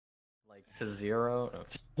like to 0.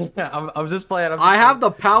 No. I'm just playing. I have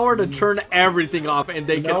the power to turn everything off, and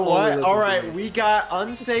they can only listen All to right, me. we got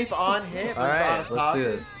unsafe on hit. All right, let's do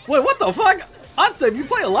this. Wait, what the fuck? Unsafe, you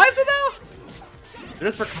play Eliza now?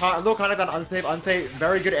 Just for a little context on unsafe. Unsafe,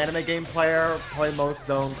 very good anime game player. Probably most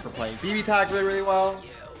known for playing BB Tag really, really well,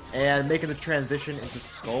 and making the transition into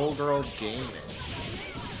Skullgirls gaming.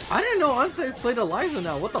 I didn't know Unsafe played Eliza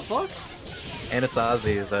now. What the fuck?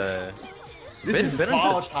 Anasazi is been in a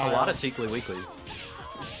lot of cheekly weeklies.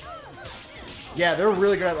 Yeah, they're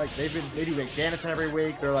really good at they do like Janison every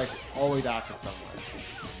week. They're like always active somewhere.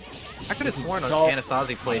 I could have sworn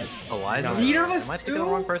Anasazi played Eliza. Leaderless Am I thinking of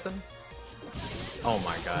the wrong person? Oh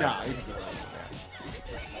my god. Nah,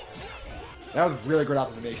 that was really good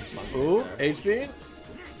optimization. Ooh, HP?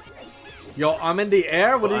 Yo, I'm in the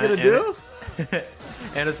air. What are you gonna do?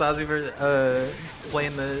 Anasazi for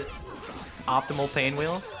playing the optimal pain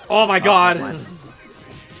wheel. Oh my god. The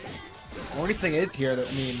only thing is here that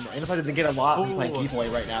Anasazi didn't get a lot from playing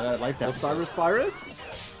Keepaway right now. That life that. Osiris Virus?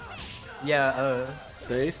 Yeah,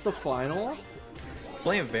 Face the final.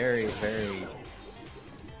 playing very, very.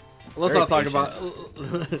 Let's very not talk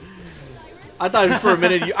patient. about. I thought for a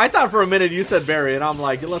minute. I thought for a minute you said Barry, and I'm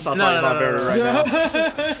like, let's not talk about Barry right now.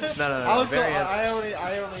 No. I only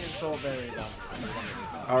insult Barry now.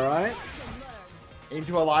 All right.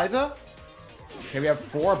 Into Eliza. Okay, we have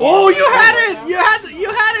 4 bars. Oh, you had it! You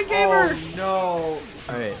had it, Gamer! Oh no!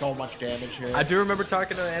 Alright. So much damage here. I do remember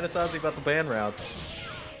talking to Anasazi about the band routes.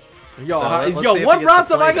 Yo, let's see yo, if what he gets routes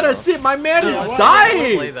to am I play, gonna though. see? My man is Play,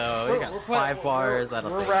 dying! though. He got 5 bars. I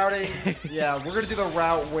don't We're think. routing. Yeah, we're gonna do the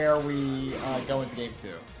route where we go into game 2.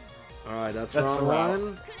 All right, that's the round route.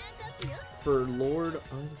 1 for Lord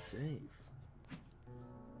Unsafe.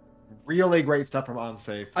 Really great stuff from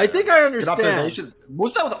Unsafe. I think I Good understand. observation.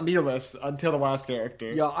 Most of that was meterless until the last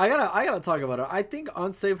character. Yo, I gotta talk about it. I think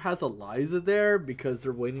Unsafe has Eliza there because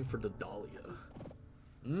they're waiting for the Dahlia.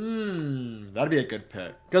 That'd be a good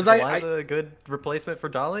pick. Because Eliza a good replacement for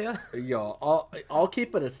Dahlia? Yo, I'll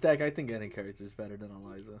keep it a stack. I think any character is better than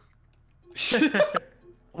Eliza.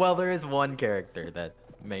 Well, there is one character that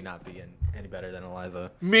may not be any better than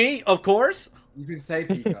Eliza. Me, of course. You can say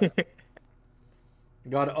Pika.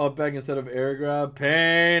 Got to up back instead of air grab.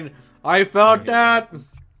 Pain. I felt that.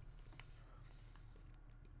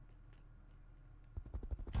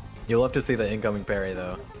 You'll have to see the incoming parry,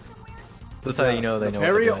 though. This is how you know they know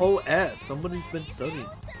Parry what they're doing. OS. Somebody's been studying.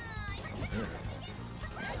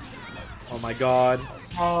 Oh my god.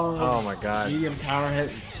 Oh my god. Medium counter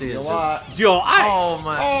hit. She is A lot. Yo, Oh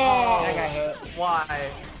my. Oh, I got hit. Why?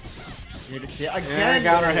 Again,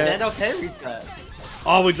 counter hit. And okay, reset.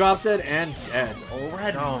 Oh, we dropped it and dead.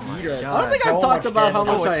 Overhead Oh my meter. God. I don't think I've So talked much about how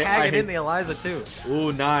damage. much Oh, I tag it hate... in the Eliza too.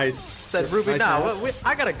 Ooh, nice. Said Ruby, Nice nah, match.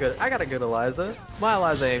 I got a good Eliza. My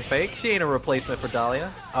Eliza ain't fake. She ain't a replacement for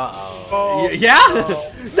Dahlia. Uh-oh. Oh, Yeah?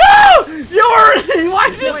 no. No! You were...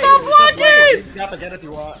 Why'd you Wait, stop blocking? Tap again if you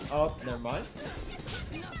want. Oh, never mind.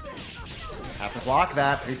 Have to block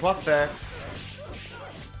that. 3+ there.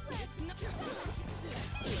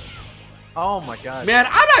 Oh my god. Man,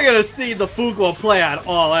 I'm not gonna see the Fuqua play at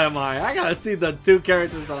all, am I? I gotta see the 2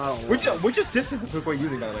 characters that I don't want. Which assist is the Fuqua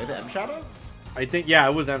using, by the way? The M Shadow? I think, yeah,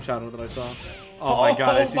 it was M Shadow that I saw. Oh my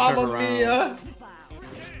god, she turned Mamma around. Mia.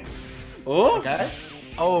 Oh, Okay.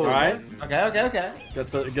 Oh. alright. Okay.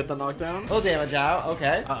 Get the knockdown. Little damage out.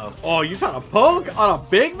 Okay. Uh-oh. Oh, you trying to poke on a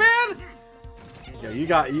big man? Yeah, you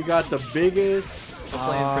got the biggest. Still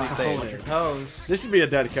playing pretty safe. Hold your toes. This should be a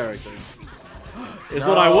dead character. Is No,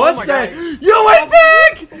 what I oh would my say. God. You went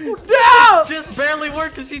back! No! Just barely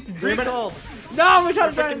worked because she recalled. No, we're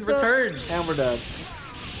trying to Freaking return. And we're dead.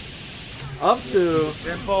 Up to.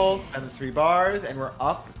 Simple. And the 3 bars, and we're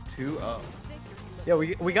up 2-0. Yeah,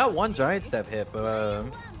 we got 1 giant step hit, but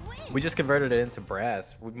we just converted it into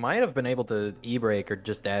brass. We might have been able to e-break or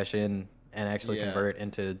just dash in and actually convert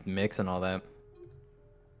into mix and all that.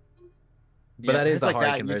 But that is a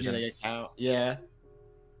hard conversion. Yeah.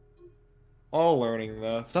 All learning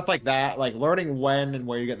though. Stuff like that, like learning when and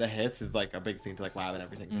where you get the hits is like a big thing to like lab and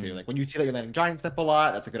everything too. Like when you see that you're landing giant step a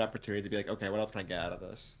lot, that's a good opportunity to be like, okay, what else can I get out of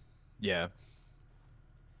this? Yeah.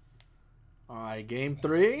 Alright, game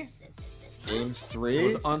 3. Game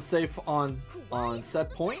 3. With Unsafe on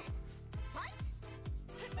set point.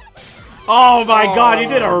 Oh my god, he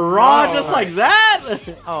did a raw just like that!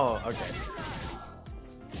 Oh, okay.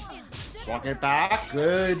 Walk it back.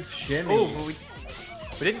 Good shimmy. Oh,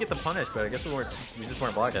 we didn't get the punish, but I guess we just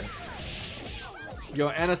weren't blocking. Yo,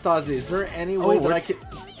 Anasazi, is there any way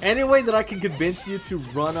that I can convince you to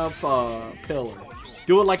run up pillar?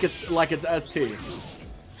 Do it like it's ST.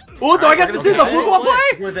 Oh, do I get to see the Fuqua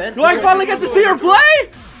play? Do I finally get to see her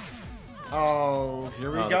play?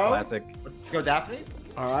 Here we Oh, the go. classic. Let's go Daphne.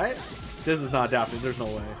 All right. This is not Daphne. There's no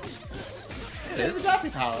way. It is a Daphne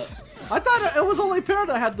palette. I thought it was only Pear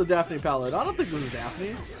that had the Daphne palette. I don't think this is Daphne.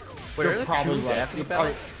 Wait, You're are there probably two right. Daphne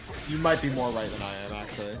palettes? You might be more right than I am,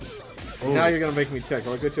 actually. Now you're gonna make me check.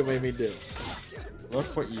 Look what you made me do.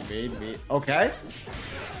 Look what you made me. Okay.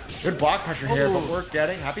 Good block pressure here, but we're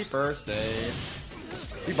getting happy birthday.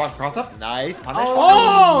 He block cross up. Nice. Punish.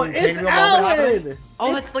 Oh, Ooh, it's Kingdom moment happening. Alan!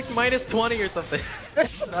 Oh, that's like minus 20 or something.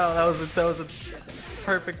 No, that was a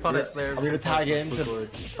perfect punish there. Are we gonna tag in to Blue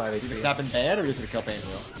 5 either HP. snap and ban, or are we just gonna kill Pain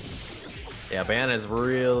Wheel? Yeah, Ban is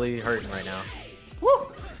really hurting right now. Woo!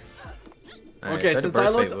 All right, Okay, try to since I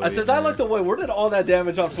burst looked, bait Louis since in I there. looked away, where did all that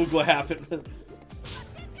damage on Fugla happen?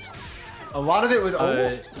 A lot of it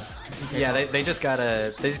was. Yeah, they just got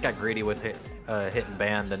greedy with hit and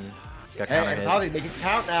banned and got Hey, counter Anasazi, hit. make it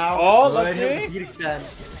count now. Oh, Good let's hit see. with speed extend.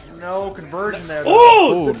 No conversion there. though.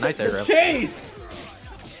 Oh, Ooh, the, nice the air grab. chase!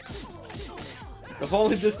 If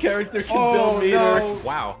only this character can Oh, build meter. no.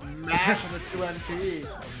 Wow. Mash on the 2 MP.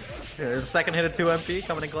 The second hit of 2 MP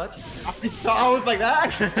coming in clutch. I was like, that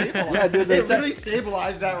actually stabilized. Yeah, dude, It literally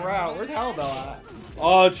stabilized that route. Where's Hellbell at?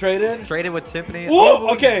 Oh, trade in. Traded with Tiffany. Ooh,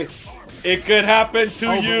 okay. It could happen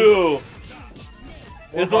to you.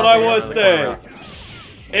 Is what I would say.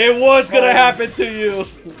 It was gonna happen to you.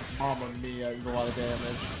 Mamma mia, there's a lot of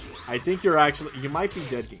damage. I think you might be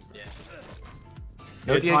dead game. Yeah.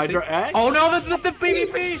 It's DXC. Hydra X. Oh no, the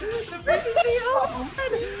BBP! The BBP! Oh,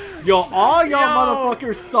 man. Yo, all y'all Yo.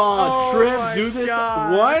 motherfuckers saw Oh Trip my do this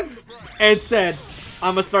God. once and said,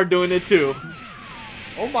 I'm gonna start doing it too.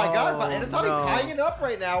 Oh my god, but Oh, Anasazi no. tying it up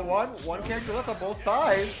right now. One character left on both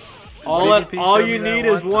sides. All BBP all showed you me that need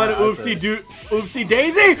is once. one I oopsie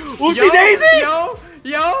daisy! Oopsie Yo, daisy!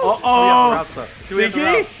 Yo! Oh, Do we have the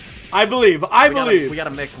Sneaky? routes? I believe. We gotta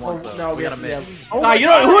mix once though. No, we gotta mix. Oh Nah, my you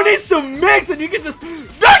know God. who needs to mix and you can just. No!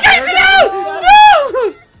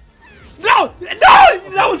 No! No!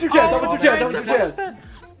 That was your chance. That was your chance. That was your chance.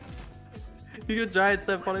 You get a giant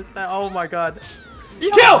step on his stat. Oh my god.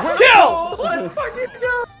 Kill! Let's fucking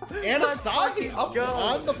go! Anasazi up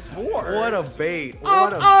on the board. What a bait! Up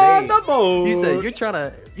What a on bait! the board. He said, "You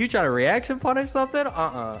trying to reaction punish something?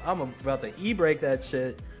 I'm about to e-break that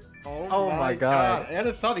shit." Oh my god.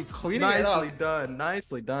 Anasazi cleaning it Nicely up. done,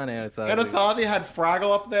 nicely done, Anasazi. Anasazi had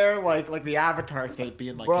Fraggle up there, like the Avatar state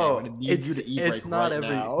being like, Bro, hey, I need you to e-break it's not right every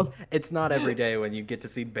now. it's not every day when you get to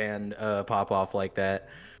see band pop off like that.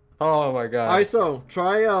 Oh my god. ISO,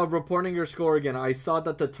 try reporting your score again. I saw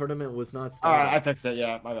that the tournament was not started. Alright, I fixed it.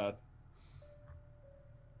 Yeah, my bad.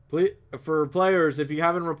 Please, for players, if you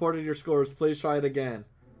haven't reported your scores, please try it again.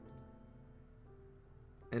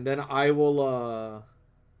 And then I will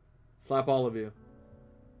slap all of you.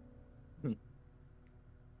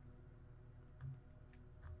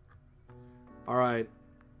 Alright.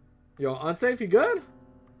 Yo, Unsafe, you good?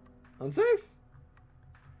 Unsafe?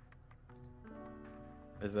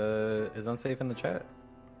 Is Unsafe in the chat?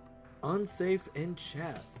 Unsafe in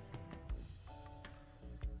chat.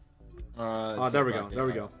 Oh, There we go. There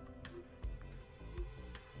we go.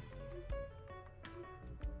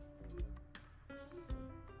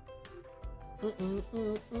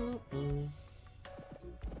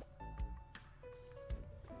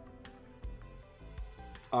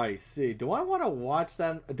 I see. Do I want to watch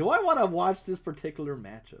them? Do I want to watch this particular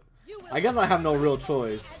matchup? I guess I have no real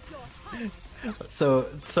choice. So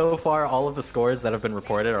far, all of the scores that have been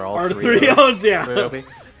reported are all Are 3-0. 3-0s, yeah.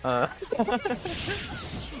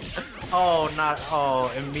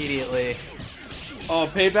 3-0. Immediately. Oh,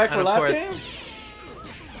 payback for And of last course- game?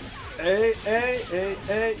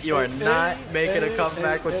 Hey. You are not making a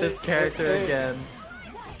comeback with this character again.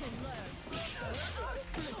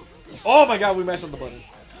 Oh my god, we mashed on the button.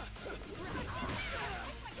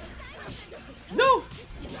 No!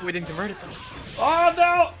 We didn't convert it though. Oh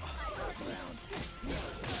no!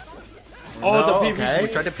 Oh, No, the PvP. okay. We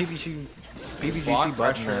tried to PvC Block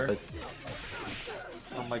button pressure. that,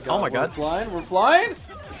 Oh my god. Oh my god. We're flying. We're flying.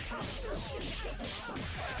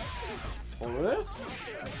 Over this.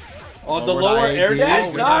 Oh, the Lower lower IAD. air dash.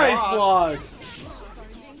 Oh, we Nice got it. blocks.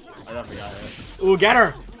 I definitely got it. Ooh, get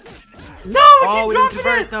her. No, Oh, we keep didn't convert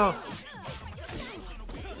dropping it though.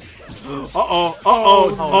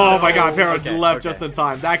 Oh my god, Para Okay, left okay. just in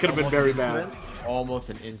time. That could have been very bad. Almost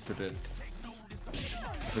an incident.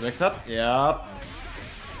 The mix up? Yep.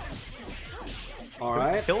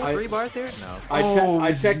 Alright. Kill 3 bars here? No.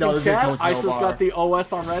 I checked no, in there's chat. no Iso's bar. got the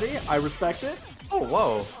OS already. I respect it. Oh,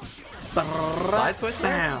 whoa. Side switch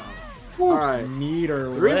there? Bam. Alright. Meter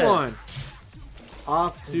 3-1.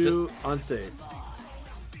 Off to unsafe.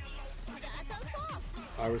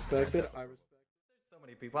 I respect it. So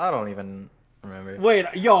many people. I don't even. remember. Wait,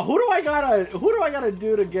 yo, who do I gotta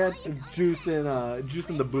do to get Juice in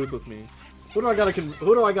the booth with me? Who do I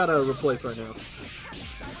gotta replace right now?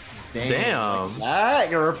 Damn. That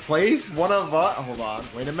you replace one of us. Hold on,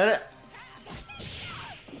 wait a minute.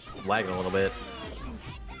 Lagging a little bit.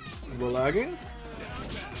 We're lagging.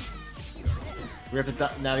 We have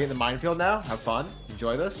to navigate the minefield now. Have fun.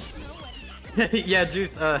 Enjoy this. Yeah,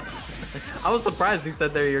 Juice. I was surprised you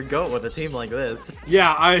said they're your goat with a team like this.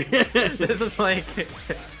 Yeah, This is like. This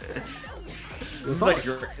is like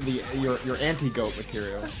your anti-goat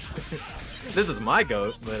material. This is my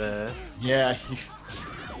goat, but Yeah.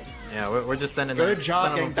 yeah, we're just sending Good them, job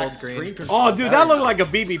sending getting them full that screen. control. Oh, dude, that looked like a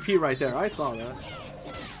BBP right there. I saw that.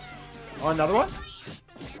 Oh, another one?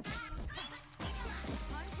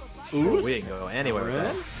 Ooh, we didn't go anywhere with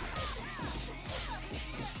that.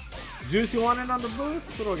 Juice, you want in on the booth?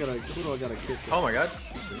 Who do I gotta kick? Oh my god.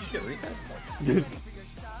 Did you get reset?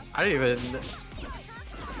 I didn't even.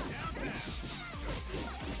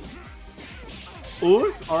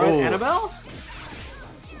 Ooze? Alright, Ooh. Annabelle?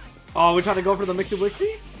 Oh, we're trying to go for the Mixie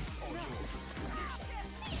Wixie?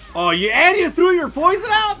 Oh, you threw your poison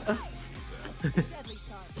out?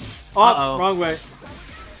 Oh, Uh-oh. wrong way.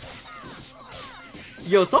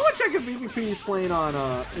 Yo, someone check if BBP is playing on,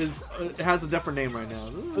 has a different name right now.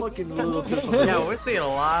 This is looking a little too familiar. Yeah, we're seeing a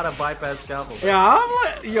lot of bypass scalpels. Yeah,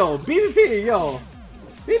 I'm like, yo, BBP, yo.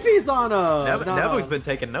 BBP's on, Nebu's been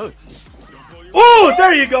taking notes. Ooh,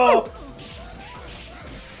 there you go!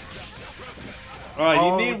 Alright, you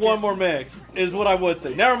Oh, need okay. one more mix, is what I would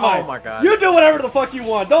say. Never mind. Oh my god. You do whatever the fuck you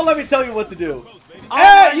want. Don't let me tell you what to do. Oh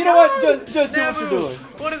Hey, my you know God. what? Just do Nebu, what you're doing.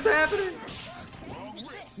 What is happening?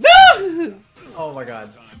 No! Oh my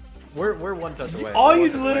god. We're one touch away. All We're you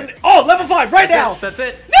one touch literally... away. Oh, level 5, right now! That's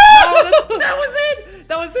it. No! No, that was it.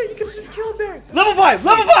 That was it. You could have just killed there. Level 5!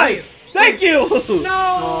 Level 5! Please, Thank you!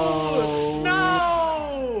 No.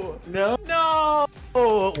 No. No. No.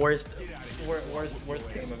 No. Worst game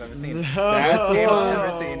I've ever seen. No. Best game I've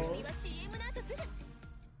ever seen.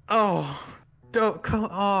 Oh. Don't come.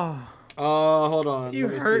 Oh. Hold on. You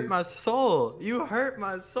let me hurt see. my soul. You hurt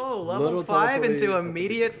my soul. Level Little 5 into telepathy.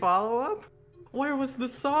 immediate follow-up? Where was the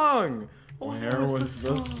song? Where was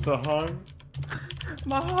the song?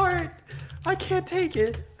 My heart. I can't take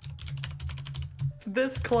it. It's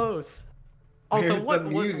this close. Also, Here's what the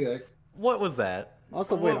music. what was that?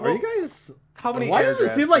 Also, wait, What- are you guys... How many Why does it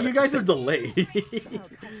air seem grabs like did you guys I- are delayed?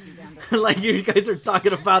 Like you guys are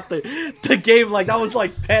talking about the game like that was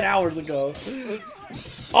like 10 hours ago.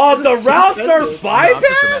 Oh, the routes are No, I'm just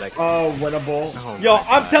bypass? dramatic. Oh, winnable. Oh Yo, my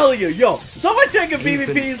I'm God. telling you, yo, someone check if He's been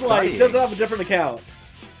BBP's like studying. doesn't have a different account.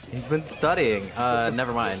 He's been studying.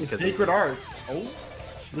 Never mind. 'Cause Secret arts. Oh.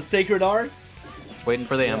 The Sacred Arts? waiting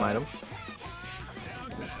for the M item.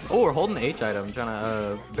 Oh, we're holding the H item, trying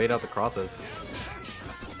to bait out the crosses.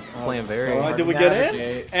 Playing very. Alright, hard did we to get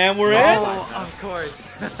navigate. in? And we're Oh, of course.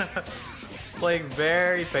 Playing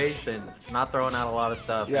very patient, not throwing out a lot of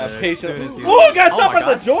stuff. in? Yeah, and as patient. soon as you- Ooh, got Oh stuff my at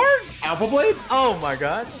the God. George? Alpha Blade? Oh my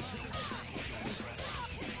god.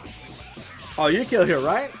 Oh, you kill here,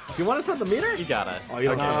 right? You want to spend the meter? You got it. Oh, you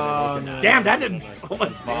don't Okay. know. No. Damn, that did so much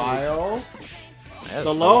damage. Vile. That's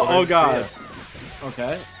The low? so Oh, God. weird.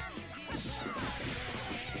 Okay.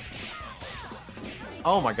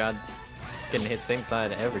 Oh my god. Getting hit same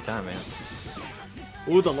side every time, man.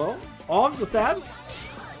 Ooh, the low? Oh, the stabs?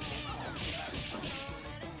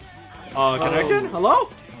 Connection? Hello?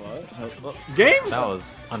 What? Game? That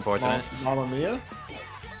was unfortunate. Mamma Mia?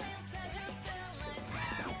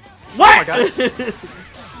 What? Oh my God.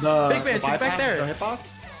 The Big man, she's back bypass, there. the hitbox?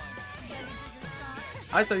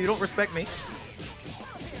 Iso, you don't respect me.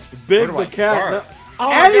 Big Where do the I cat. start? No- Oh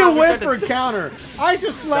my and God, you we went tried for to- counter. I just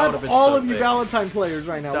would've slapped been all so of you sick. Valentine players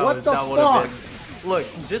right now. That What was- the that would've fuck? been- Look,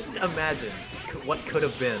 just imagine what could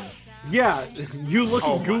have been. Yeah, you looking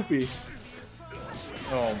Oh my- goofy.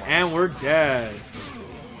 Oh my. And we're dead.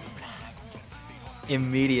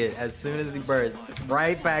 Immediate, as soon as he bursts,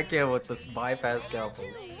 right back in with this bypass scalpels.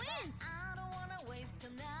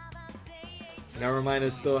 Never mind,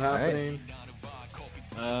 it's still happening.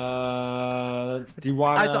 Do you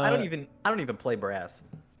want? Iso, I don't even play brass.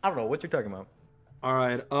 I don't know what you're talking about. All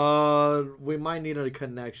right. We might need a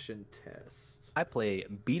connection test. I play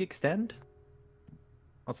Beat Extend.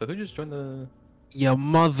 Also, who just joined the? Your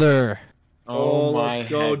mother. Oh, my let's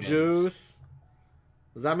go, heavens. Juice.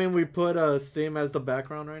 Does that mean we put Steam as the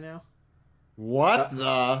background right now? What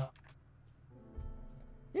the?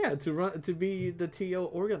 Yeah, to be the TO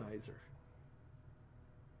organizer.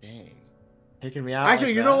 Dang. Taking me out. Actually,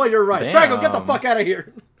 like you that? know what? You're right. Damn. Franco, get the fuck out of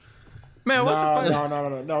here. Man, what the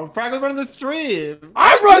fuck? No. Fraggle's running the stream.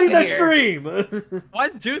 I'm running the stream. Why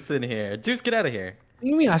is Juice in here? Juice, get out of here. What do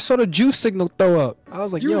you mean? I saw the juice signal throw up. I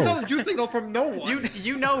was like, You yo. got a juice signal from no one.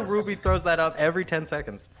 You know Ruby throws that up every 10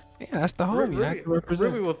 seconds. Yeah, that's the homie. I have to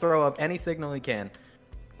represent. Ruby will throw up any signal he can.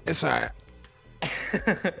 It's alright.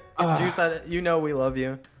 Juice, you know we love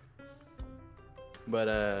you. But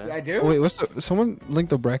I do. Wait, what's the? Someone link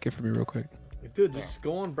the bracket for me real quick. Dude, just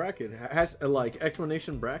go on bracket. Like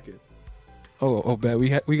explanation bracket. Oh, bet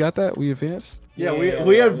we got that. We advanced. Yeah,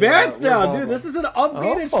 we advanced now, dude. This is an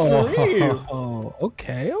updated stream. Oh,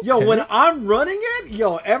 okay. Yo, when I'm running it,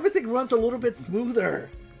 everything runs a little bit smoother.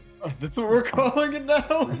 That's what we're calling it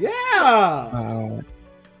now. Yeah.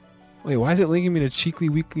 Wait, why is it linking me to Cheekly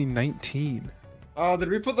Weekly 19? Oh, did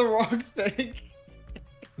we put the wrong thing?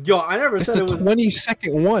 Yo, I never It's said the it was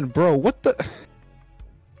 22nd one, bro. What the?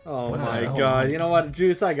 Oh Wow. my god. You know what,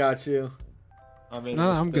 Juice, I got you. I mean, No,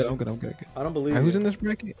 I'm good. I'm good. I don't believe Alright, who's you. in this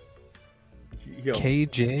bracket? Yo.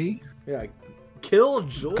 KJ, Yeah.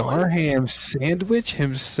 Killjoy. Garham Sandwich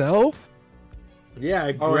himself.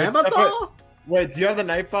 Yeah, Oh, Gramathol? Wait, do you have the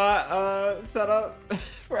Nightbot set up?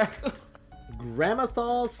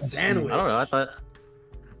 Gramathol sandwich. I don't know.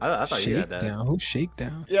 I thought you had that. Shakedown. Who's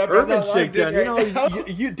Shakedown? Yeah, Urban Shakedown. You know,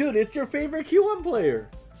 you dude, it's your favorite Q1 player.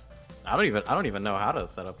 I don't even know how to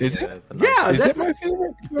set up. Is the, it? the Yeah, Is that's it my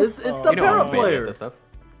favorite? It's the You know para I'm bad at player. this stuff.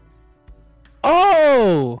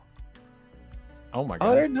 Oh, Oh my oh,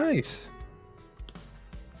 god. they're nice.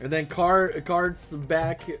 And then cards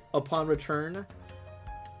back upon return.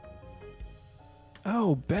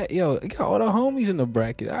 Oh, bet yo, you got all the homies in the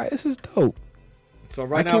bracket. All right, this is dope. So I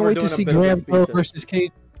right now can't we're wait doing to a see bit of a Graham speed Bro test. versus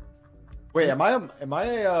Kate. Wait, am I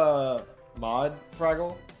a mod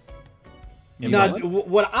Fraggle? Now, what?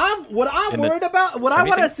 what I'm In the worried about, what I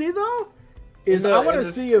want to everything? see though, is I want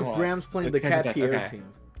to see if Graham's playing the Cat okay, Pierre okay.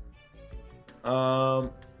 team.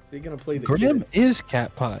 Um, So you're gonna play the Graham kids. is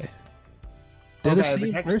Cat Pie. They're the Okay, the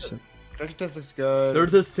same Cat- person. projection test looks good. They're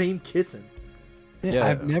the same kitten. Yeah, Yeah,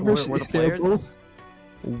 I've never were seen. the They're players- both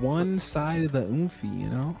one side of the oomphy, you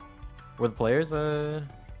know. Were the players?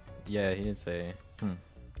 Yeah, he didn't say.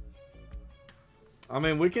 I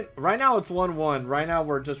mean, we can. Right now it's 1-1. Right now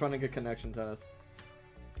we're just running a connection test.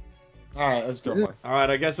 All right, let's do it. All right,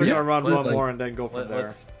 I guess we're Yeah, gonna run let's- one more and then go from there.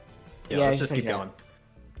 Let's Yeah, let's just keep yeah. going.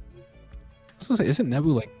 I was gonna say, isn't Nebu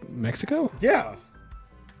like Mexico? Yeah.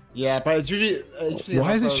 Yeah, but it's usually.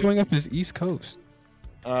 Why is it showing up as East Coast?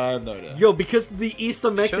 No idea. Yo, because the east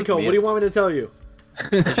of Mexico. me What do you as- want me to tell you?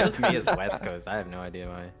 It's just me as West Coast. I have no idea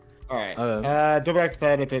why. All right. Um, Dovodx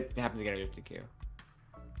said if it happens again, just DQ.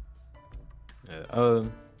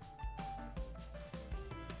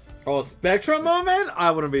 Oh, Spectrum moment?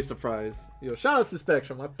 I wouldn't be surprised. Yo, shout out to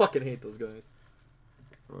Spectrum. I fucking hate those guys.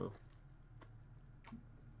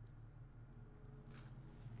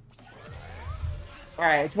 All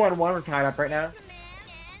right, it's 1-1. We're tied up right now.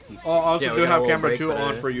 Oh, I also Yeah, we do got a have little camera break, 2 but,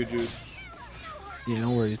 on for you, Juice. Yeah,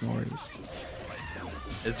 no worries, no worries.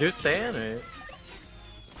 is Juice staying? Or...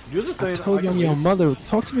 Juice is I saying. told you I'm your mother.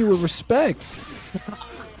 Talk to me with respect.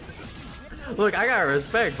 Look, I got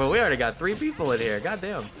respect, but we already got 3 people in here.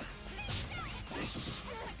 Goddamn.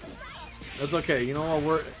 That's okay. You know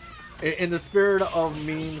what? In the spirit of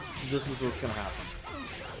memes, this is what's gonna happen.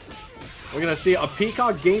 We're gonna see a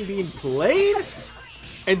Peacock game being played,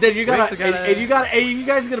 and then you gotta, and you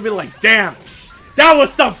guys are gonna be like, "Damn, that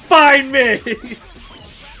was some fine mix."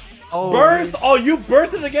 Oh, Burst! Oh, you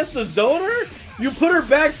bursted against the zoner? You put her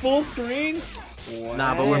back full screen?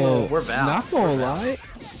 Nah, but Yo, we're Val. not gonna lie,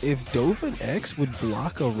 if Dovodx would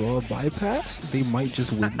block a raw bypass, they might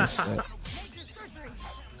just win this set.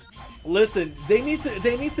 Listen, they need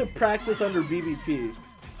to practice under BBP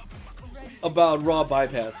about raw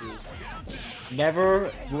bypasses.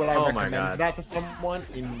 Never would I Oh my recommend God. that to someone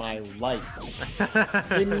in my life.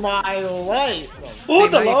 In my life. Oh, How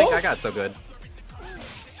the do you think low? I got so good?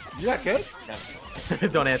 You got good?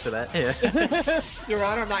 Don't answer that. Yeah. Your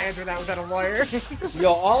Honor, I'm not answering that without a lawyer.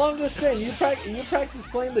 Yo, all I'm just saying, you practice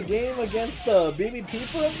playing the game against BBP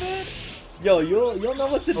for a bit. Yo, you'll know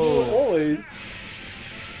what to do always.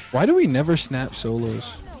 Why do we never snap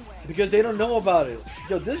solos? Because they don't know about it.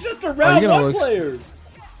 Yo, this is just a you're round gonna one look- players.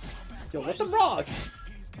 Yo, let them rock.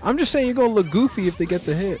 I'm just saying you're gonna look goofy if they get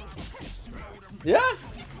the hit. Yeah.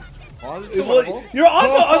 Well, Well, you're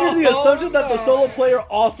also under the assumption that the solo player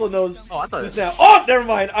also knows Oh, I thought to snap. Oh, never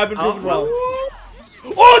mind. I've been proven wrong. Oh,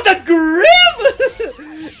 Oh, the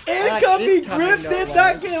grip! Incoming incoming, grip no did less.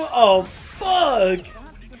 that game. Oh, fuck.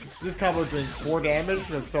 this combo doing 4 damage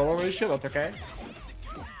with solo ratio. That's okay.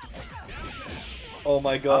 Oh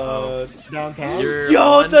my god. Downtown. You're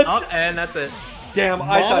Yo, one the- up, and that's it. Damn,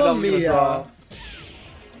 I thought that was gonna draw.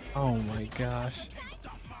 Oh my gosh.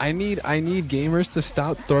 I need gamers to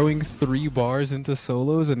stop throwing 3 bars into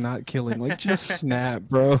solos and not killing. Like, just snap,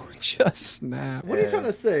 bro. Just snap. What are you trying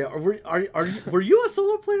to say? Were you a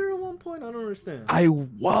solo player at one point? I don't understand. I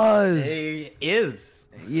was. He is.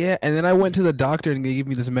 Yeah, and then I went to the doctor and they gave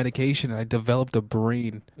me this medication and I developed a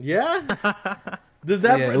brain. Yeah? Did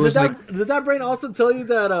that brain also tell you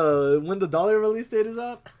that when the dollar release date is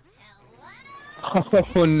out?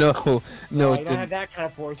 Oh no, no! I don't have that kind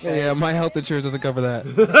of foresight. Yeah, my health insurance doesn't cover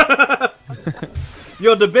that.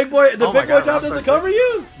 Yo, the big boy job doesn't cover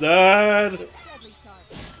you? Sad.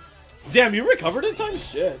 Damn, you recovered in time?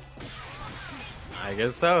 Shit. I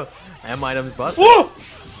guess so. M items busted. Whoa!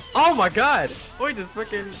 Oh my god! Boy, just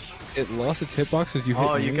fucking. It lost its hitbox as you hit.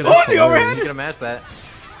 Oh, you could the overhead! You could have matched that.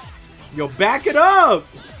 Yo, back it up!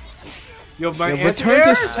 Yo, my return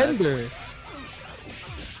to sender.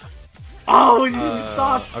 Oh, you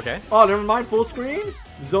stopped. Okay. Oh, never mind. Full screen.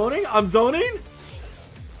 Zoning. I'm zoning.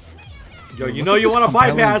 Yo, you know you want to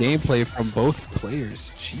bypass gameplay from both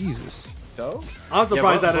players. Jesus. So? I'm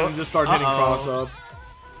surprised that didn't just start hitting cross up.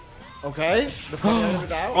 Okay. The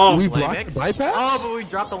oh, we blocked the bypass. Oh, but we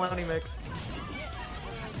dropped the Looney mix.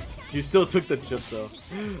 You still took the chip though.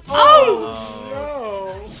 Oh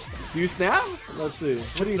no! Do you snap? Let's see.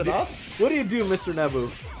 What do you do? What do you do, Mr. Nebu?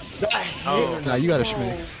 Oh, nah, you got a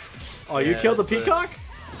schmix. Oh, you killed the peacock?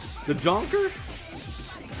 The jonker?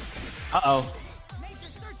 Uh-oh.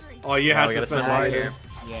 Oh, you had to spend right here.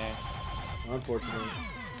 Yeah. Unfortunately.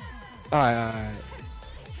 Alright.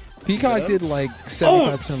 Peacock did like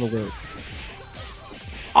 75% of the work.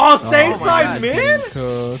 Oh, same side mid?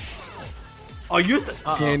 Cooked. Oh, you used to.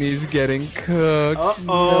 Kenny's getting cooked.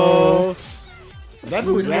 Uh-oh. That's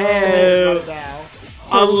no.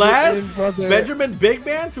 Unless Benjamin Big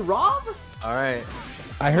Man to Rob? Alright.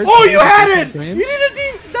 I heard. Oh, you had it! You need a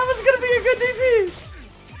DP! That was gonna be a good DP!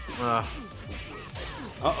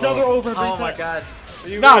 Another over. Oh my god.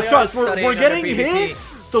 Nah, trust, we're getting hit,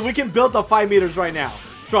 so we can build up 5 meters right now.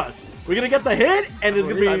 Trust. We're gonna get the hit, and it's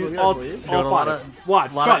gonna be all 5.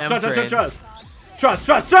 Watch.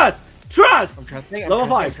 Trust! I'm trusting. Level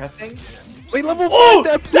 5. I'm trusting. Wait, level 5. Oh!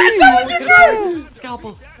 That was your try!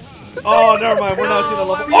 Scalpels. Oh, never mind. We're not seeing a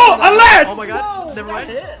level. Oh, unless! Oh my god. Never mind.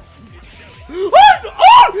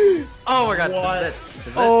 Oh! Oh my god. What? Is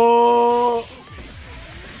it? Oh.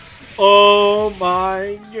 Oh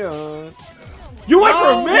my god. You went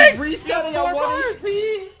for a mix? Resetting at 1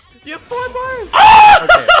 HP. You have 4 bars. Oh!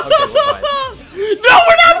 Okay, we're fine. No,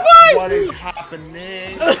 we're not fine! What is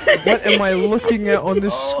happening? What am I looking at on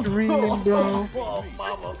the screen, bro?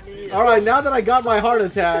 Alright, now that I got my heart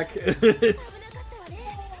attack. This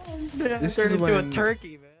turned into a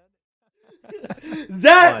turkey, man.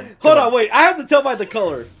 Hold on, wait. I have to tell by the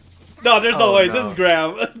color. No, there's no way. No. This is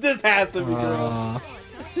Graham. This has to be Graham.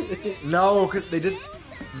 No, because they did.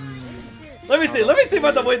 Let me see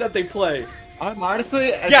by the way that they play. Honestly,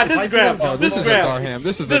 yeah, this is Graham. Oh, this is Graham.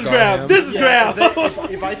 This is Graham. This is Graham.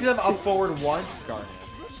 If I see them up forward once, Garham.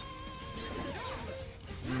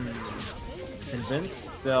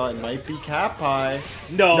 Convinced still, it might be Cap Pie.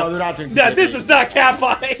 No, they're not doing. Yeah, this is not Cap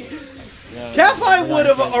Pie. Yeah, Cap Pie would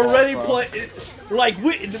have already played. Like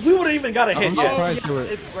we wouldn't even got a hit yet. Oh, yeah,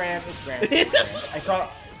 it's Graham. I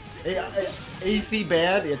thought AC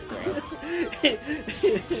bad. It's Graham.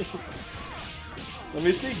 Let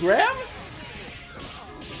me see, Graham.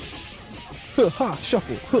 Ha,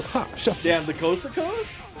 shuffle. Ha, shuffle. Damn, the coast to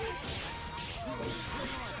coast.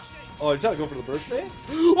 Oh, you're trying to go for the birthday?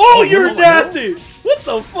 Oh, you're nasty! What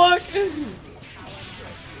the fuck?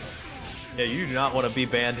 Yeah, you do not want to be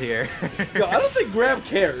banned here. Yo, I don't think Graham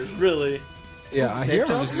cares, really. Yeah, I hear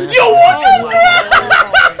him. Yo, what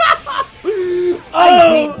I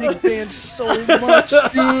hate Big Band so much,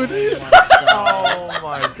 dude. Oh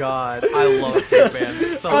my god, I love Big Band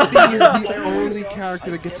so much. He is the only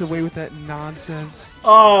character that gets away with that nonsense.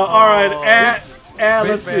 Oh, alright, and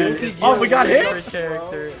let's see. Oh, we got hit? Favorite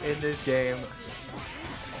character in this game.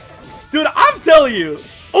 Dude, I'm telling you.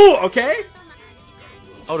 Oh, okay.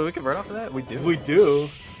 Oh, do we convert off of that? We do. We do.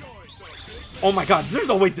 Oh my god, there's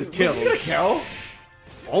no way this kills. Did you get a kill?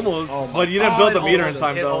 Almost, but you didn't build the meter in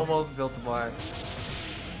time, though. Almost built the bar.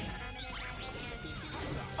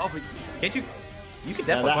 Oh, but can't you? You can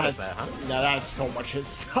definitely punish that, huh? Yeah, that's so much hit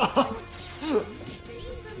stuff.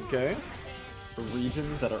 Okay. For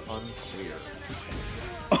reasons that are unclear.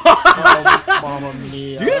 Oh, Mamma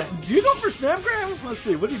mia. Do you go for Snapgram? Let's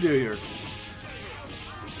see, what do you do here?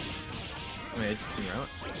 I mean, it's just in your own.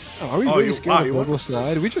 Oh, are we really scared of Robo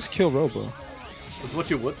Slide? We just kill Robo. That's what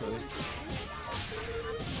you would say.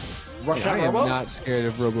 Yeah, I am not scared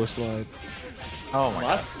of Robo Slide. Oh my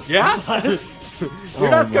god. Yeah? You're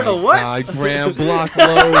not scared of what? God, Graham, block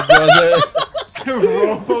low, brother.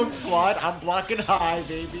 Robo slot. I'm blocking high,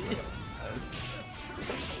 baby.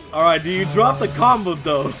 Alright, do you drop the combo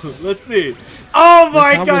though? Let's see. Oh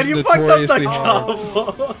my god, you fucked up the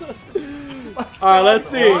combo. Alright, let's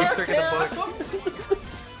see.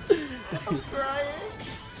 I'm crying.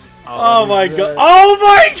 Oh my god. Oh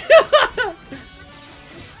my god!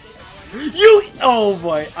 You. Oh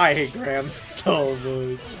boy, I hate Graham so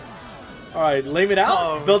much. Alright, lay it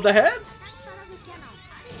out. Build the heads.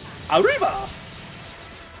 Arriba!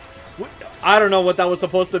 I don't know what that was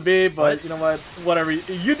supposed to be, but you know what? Whatever.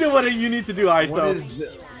 You do what you need to do, ISO.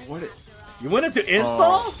 What is You went into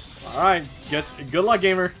install? Alright, guess. Good luck,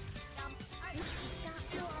 gamer.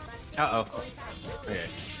 Uh oh. Okay.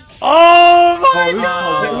 Oh my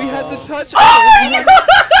god! We had the touch. Oh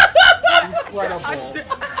incredible?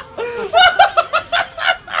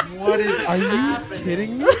 What is Are you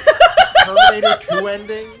kidding me? Terminator 2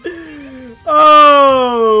 ending?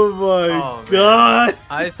 Oh my god!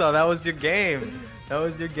 I saw that was your game. That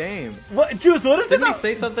was your game. What, Juice? What is it? Didn't he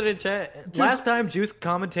say something in chat? Last time Juice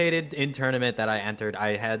commentated in tournament that I entered,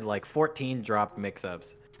 I had like 14 dropped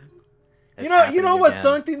mix-ups. You know what?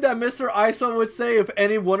 Something that Mr. ISO would say if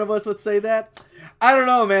any one of us would say that. I don't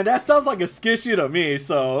know, man. That sounds like a skishy to me.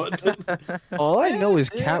 So all I know is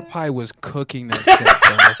Cat Pie was cooking that set,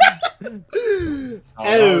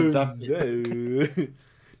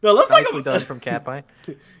 no, let's nicely done from Cat Pie.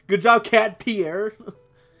 Good job, Cat Pierre.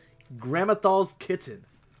 Gramathal's kitten.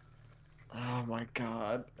 Oh my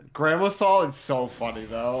god. Grandma Saul is so funny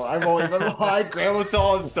though. I won't even lie. Grandma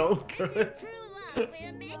Saul is so good.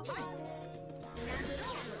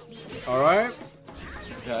 Alright.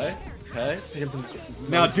 Okay. Okay.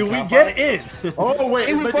 Now, do we get in? Oh wait.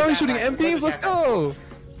 Hey, we're finally shooting M beams. Let's go.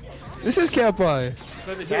 This is Cat Pie.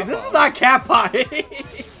 Hey, this is not Cat Pie.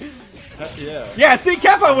 Yeah. Yeah, see,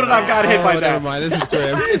 Cat Pie wouldn't have got hit by that. Never mind. This is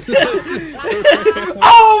Graham.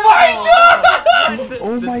 Oh my god!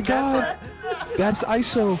 Oh my god. That's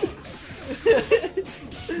ISO.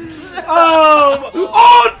 Oh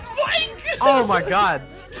my god! Oh my god.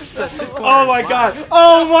 Oh my god!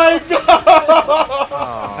 Oh my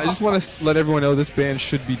god! I just want to let everyone know this band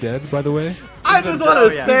should be dead, by the way. I just want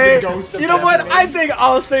to say, you know what? I think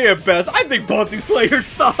I'll say it best. I think both these players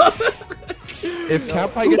suck. If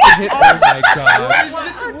Cat Pie gets a hit, oh my god.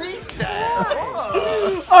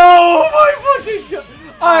 Oh my fucking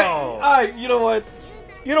god! You know what?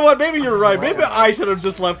 You know what? Maybe you're right. Maybe I should have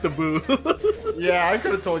just left the booth. Yeah, I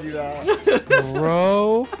could have told you that.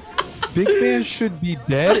 Bro, Big Band should be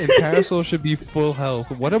dead and Parasol should be full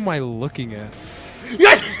health. What am I looking at?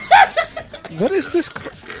 What is this?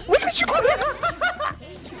 Where did you go?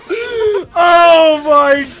 Oh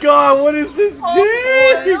my god! What is this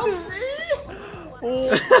game?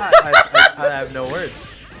 I have no words.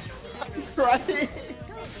 Right?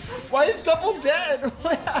 Why is Double dead?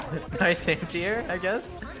 Nice anti-air, I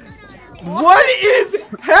guess. What is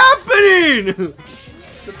happening?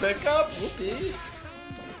 The pickup? Whoopee.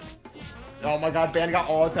 Oh my god, Ban got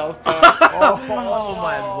all his health back. Oh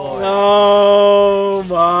my lord. Oh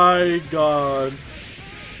my god.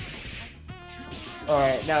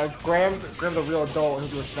 Alright, now if Graham's the real adult,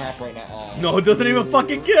 he'll do a snap right now. Oh. No, it doesn't even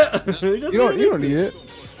fucking get. You don't need it.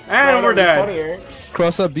 And we're dead.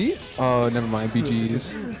 Cross up B? Oh, never mind.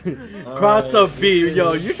 BG's. Cross up B.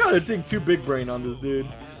 Yo, you're trying to think too big brain on this, dude.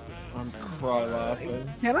 I'm crying laughing.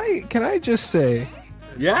 Can I just say?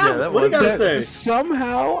 Yeah? What do you gotta say?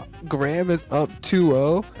 Somehow Graham is up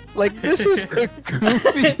 2-0. Like, this is the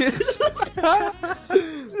goofiest.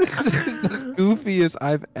 This is the goofiest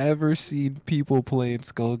I've ever seen people play in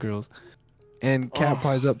Skullgirls. And Cat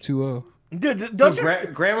Pie's up 2-0. Dude, don't you...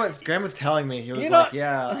 Graham was telling me, he was like,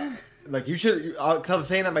 yeah, like you should, cause I was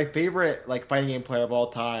saying that my favorite like fighting game player of all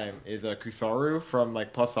time is Kusaru from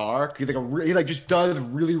like Plus R. He's like he like just does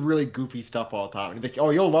really goofy stuff all the time. And he's like, oh,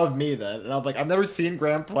 you'll love me then. And I was like, I've never seen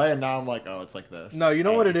Graham play, and now I'm like, oh, it's like this. No, you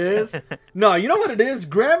know what it is? No, you know what it is?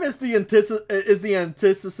 Graham is the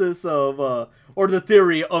antithesis of or the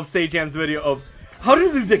theory of Sajam's video of how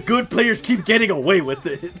do the good players keep getting away with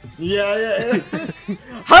it? Yeah.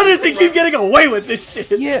 How does he keep getting away with this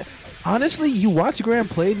shit? Yeah, honestly, you watch Graham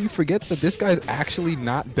play and you forget that this guy's actually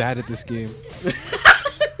not bad at this game.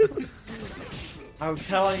 I was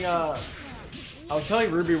telling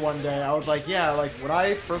Ruby one day, I was like, yeah, like when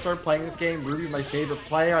I first started playing this game, Ruby's my favorite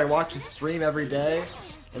player. I watch his stream every day.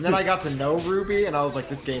 And then I got to know Ruby, and I was like,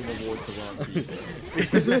 "This game rewards the wrong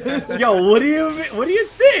people." Yo, what do you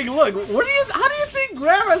think? Look, how do you think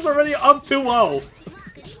Graham is already up 2-0?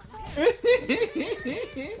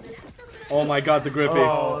 Oh my god, the grippy.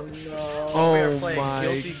 Oh no. We are Oh playing my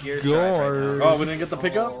Guilty Gear Strive right now. Oh, we didn't get the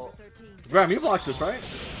pickup? Graham, you blocked this, right?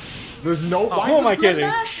 There's no. Oh, who am I kidding?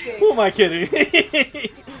 Who am I kidding?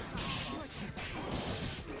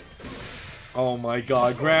 Oh my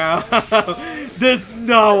god, Graham. This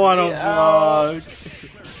not one of vlog.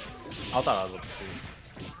 I thought I was up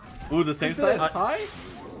to Ooh, the same side? Hi?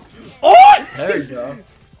 Oh! There you go.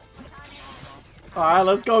 Alright,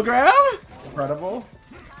 let's go, Graham. Incredible.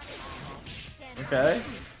 Okay.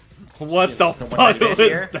 What the fuck was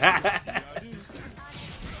that?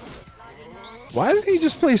 Why did he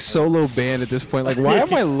just play solo band at this point? Like, why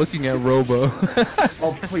am I looking at Robo?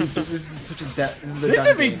 Oh please, this is such a dead. This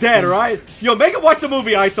should be dead, right? Yo, make him watch the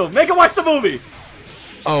movie, ISO. Make him watch the movie.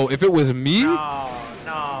 Oh, if it was me?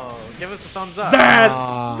 No. Give us a thumbs up.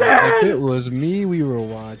 If it was me, we were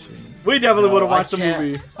watching. We definitely would have watched the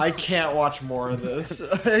movie. I can't watch more of this.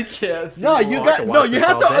 I can't. No, you got no. You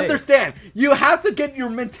have to understand. You have to get your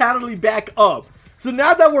mentality back up. So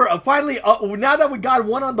now that we're finally up, now that we got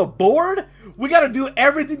one on the board, we got to do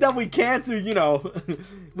everything that we can to, you know,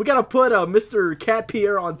 we got to put Mr. Cat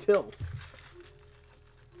Pierre on tilt.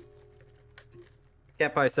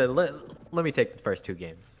 Cat Pie said, let me take the first 2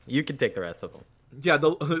 games. You can take the rest of them. Yeah, the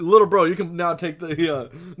little bro, you can now take the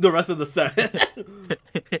rest of the set.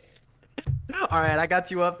 All right, I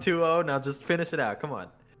got you up 2-0. Now just finish it out. Come on.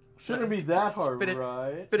 Shouldn't be that hard, Finish,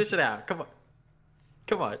 right? Finish it out. Come on.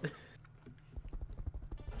 Come on.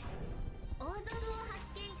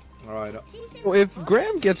 Alright. Well, if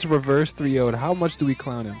Graham gets reverse 3-0'd, how much do we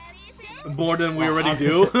clown him? More than we already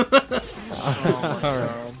do.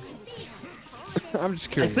 Alright. I'm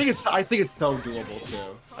just curious. I think it's so doable too.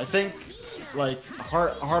 I think like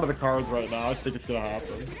heart of the cards right now. I think it's gonna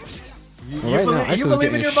happen. You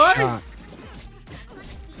believe in your body?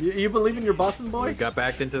 You believe in your Boston boy? We got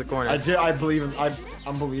backed into the corner. I believe in.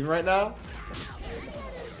 I'm believing right now.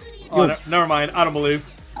 Oh, no, never mind. I don't believe.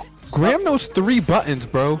 Graham knows 3 buttons,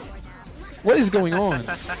 bro. What is going on?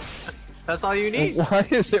 That's all you need. Why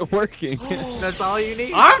is it working? That's all you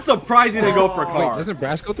need. I'm surprised he didn't go for car. Wait, doesn't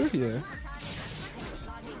Brass go through? Yeah.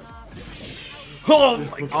 Oh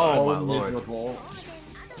my god. Oh my lord.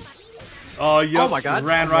 Oh, yep. Oh my god.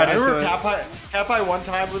 Ran right I into remember it. Cat Pie one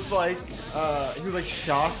time was like, he was like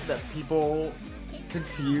shocked that people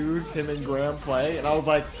confuse him and Graham play, and I was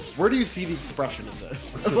like, where do you see the expression in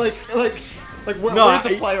this? like where's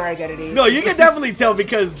the player identity? No, you can definitely tell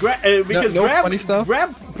because no funny stuff?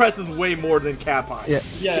 Graham presses way more than Cat Pie.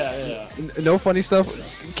 Yeah. No funny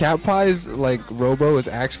stuff. Cat Pie's like Robo is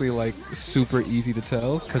actually like super easy to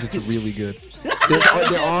tell because it's really good.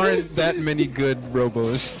 There aren't that many good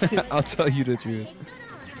Robos. I'll tell you the truth.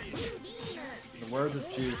 The words of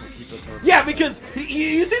Jews will keep us hurt. Yeah, because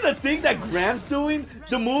you see the thing that Graham's doing,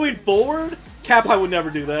 the moving forward. Cat Pie would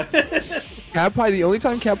never do that. Cat Pie, the only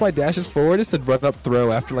time Cat Pie dashes forward is to run up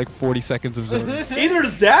throw after like 40 seconds of zone. Either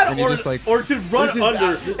that And you just, like, or to run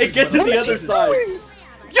under and get to the other side. Doing?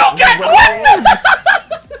 Yo, get what?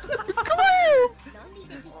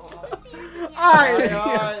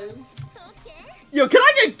 Yo, can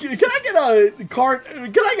I get a card?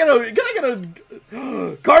 Can I get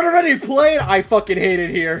a card already played? I fucking hate it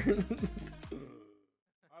here.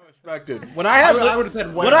 I respect it. When I had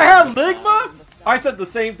Ligma, I said the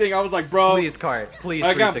same thing. I was like, bro, Please, card. Please.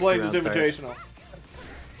 I can't play this 360 invitational.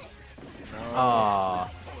 Aww.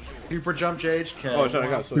 Super jump JHK. Oh, shit, I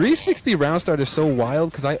got 360 round start is so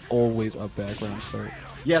wild because I always up back round start.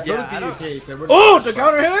 Yeah, Yeah, I throw don't- the Oh, the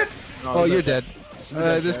counter hit! Oh, you're dead.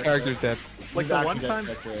 This character's dead. Like the one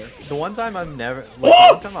time I'm never, like,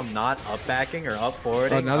 Oh! the one time I'm not up backing or up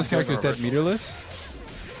forwarding. Oh, now this I'm doing character's dead reversal.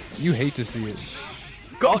 meterless? You hate to see it.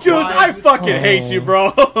 Juice, I fucking hate you,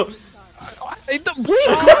 bro.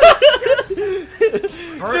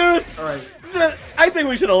 Juice, Alright. I think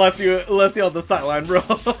we should have left you on the sideline, bro.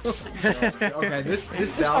 Okay, this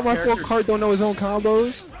Val My full character. card don't know his own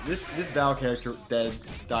combos. This Val character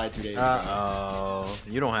died 2 days ago. Uh-oh.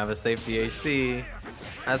 You don't have a safe DHC.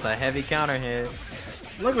 That's a heavy counter hit.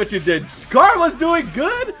 Look what you did. Car was doing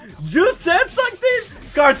good. Juice said something.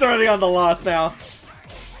 Car's already on the loss now.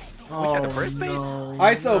 Oh, got the first bait? no.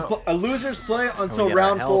 ISO, losers play until get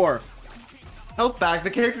round our 4. Health back.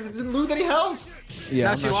 The character didn't lose any health. Yeah,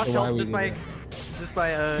 Now I'm she not lost sure why health we just did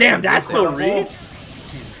by that. Damn, that's still Incredible. reach.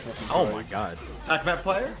 Oh my god. Acrobat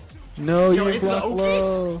player. No, Yo, you it's the block OP.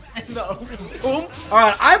 low. All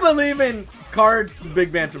right, I believe in Card's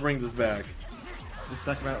big man to bring this back. This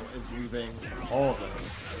Acrobat is losing all of them.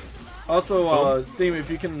 Also, Steam, if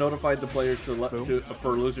you can notify the players for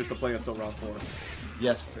losers to play until round 4.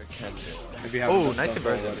 Yes, it can do. If you haven't Oh, done nice so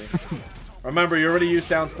conversion. already. Remember, you already used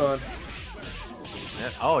sound stun.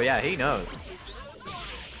 Oh yeah, he knows.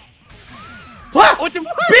 Huh? What the?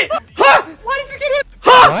 Huh? Why did you get hit?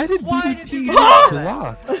 Why did Why BBP did you get get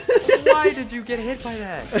blocked? Why did you get hit by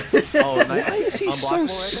that? Oh, nice. Why is he so Unblockable right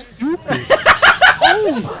stupid?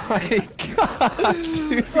 Oh my god,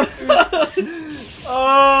 dude.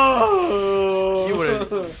 Oh.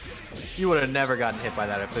 You would have never gotten hit by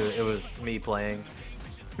that if it was me playing.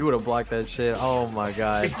 You would have blocked that shit. Oh my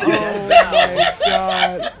god. Oh my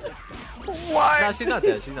god. No, she's not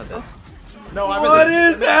dead. She's not dead. No, I'm What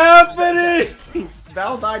is happening?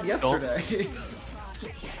 Val died yesterday.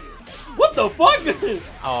 What the fuck?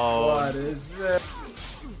 Oh. What is this?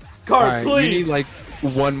 Card, Alright, you please. need like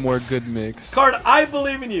one more good mix. Card, I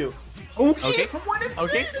believe in you. Okay. What is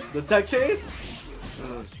Okay. The tech chase?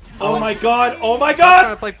 Oh my god, oh my I'm trying to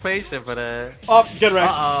god! play patient, but Oh, get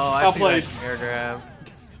wrecked. I I'll see play. that air grab.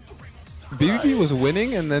 BBP was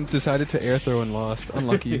winning and then decided to air throw and lost.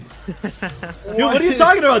 Unlucky. Dude, what are you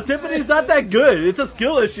talking about? Tiffany's not that good. It's a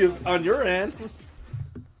skill issue on your end.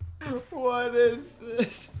 What is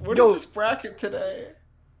this? What Yo. is this bracket today?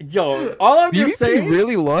 Yo, all I'm just BBP saying.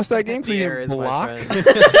 really lost that game because The he air didn't is my block? friend.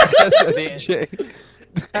 SSJ.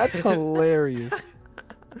 That's hilarious.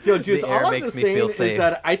 Yo, Juice, The all air I'm makes just me saying feel is safe.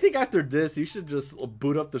 that I think after this, you should just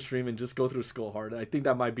boot up the stream and just go through Skull Hard. I think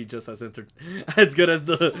that might be just as as good as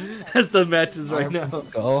the matches right now.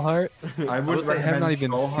 Skullheart? I would I have not recommend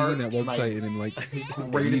even Skullheart, seen that my website in like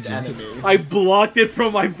greatest ages. enemy. I blocked it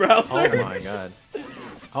from my browser. Oh my god.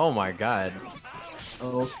 Oh my god. A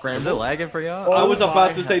little Is it scramble. lagging for y'all? I was Oh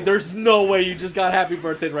about my to say, there's no way you just got happy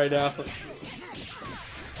birthday right now.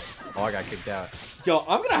 Oh, I got kicked out. Yo,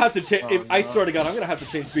 I'm gonna have to change. Oh, I no. swear to God, I'm gonna have to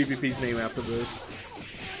change BBP's name after this.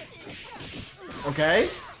 Okay.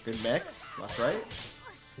 Good mix. Left, right.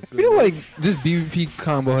 I feel like this BBP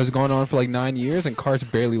combo has gone on for like 9 years and Cart's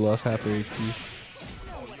barely lost half their HP.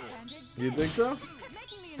 You think so?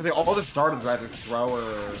 All the starters are either throw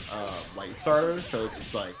or light starters, so it's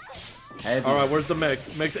just like heavy. All right, where's the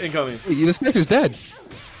mix? Mix incoming. Wait, this character's dead.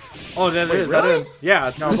 Oh, that Wait, is. really? That is.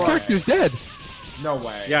 Yeah. No. This way. character's dead. No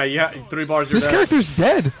way. Yeah. Yeah. 3 bars. You're This dead. character's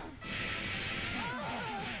dead.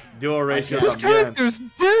 Dual ratio. This This again. character's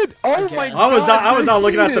dead. Oh Again. my god. I was not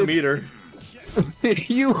looking at the you're meter.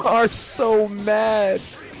 You are so mad.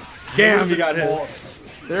 Damn, you got hit.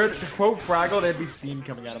 There, to quote Fraggle, there'd be steam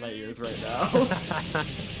coming out of my ears right now.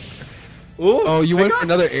 Ooh. Oh, you went for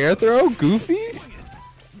another air throw? Goofy?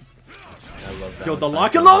 I love that. Yo, one. the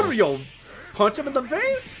lock and load. Yo, punch him in the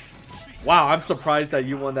face. Wow, I'm surprised that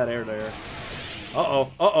you won that air there. Uh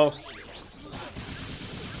oh.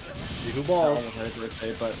 See who I balls. almost had his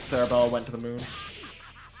birthday, but Sarabella went to the moon.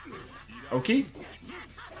 Okay.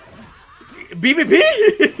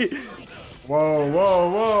 BBP.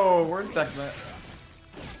 Whoa. We're in segment.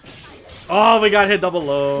 Oh, we got hit double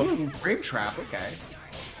low. Ooh, frame trap. Okay.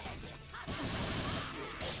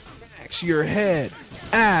 Axe your head.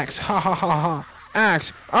 Axe. Ha ha ha ha.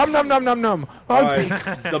 Axe. Num. All right,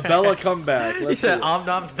 the Bella comeback. He Let's said, see.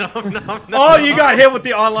 nom. Oh, you got hit with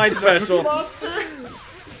the online special. Monster.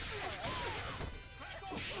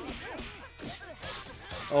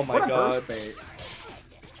 Oh my What a god. burst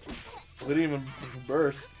bait. We didn't even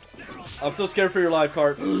burst. I'm so scared for your live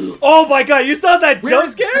card. Oh my god, you saw that Where jump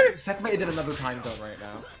is- scare? Sekmate is in another time zone right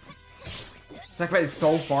now. Sekmate is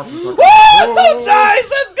so far from. Oh, nice!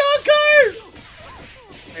 Let's go, card!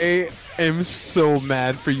 I am so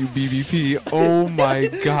mad for you, BBP. Oh my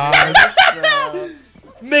god.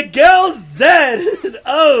 Miguel Zed!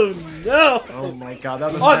 Oh no! Oh my god,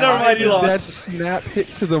 that was. Oh, never mind, you lost. That snap hit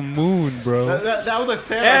to the moon, bro. That was a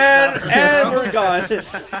Thanos. And snap. we're gone.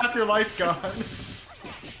 Half your life gone.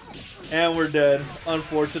 And we're dead.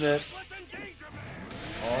 Unfortunate.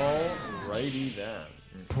 Alrighty then.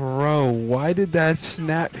 Bro, why did that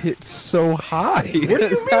snap hit so high? What do you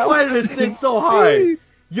mean? Why did it sit so high?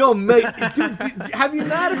 Yo, dude, have you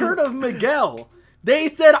not heard of Miguel? They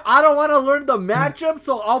said I don't want to learn the matchup,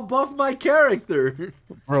 so I'll buff my character.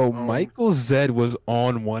 Bro, Michael Zed was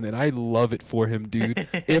on one, and I love it for him, dude.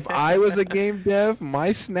 If I was a game dev,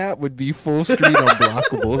 my snap would be full screen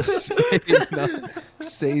unblockable.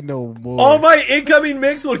 Say no more. All my incoming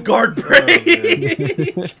mix would guard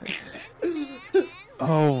break.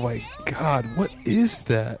 Oh my god, what is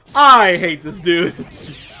that? I hate this dude.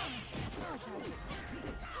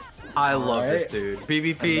 I love this Alright. dude.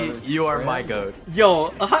 BBP, you are my goat.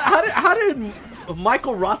 Yo, how did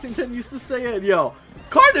Michael Rossington used to say it? Yo,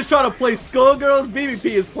 Card is trying to play Skullgirls. BBP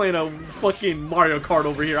is playing a fucking Mario Kart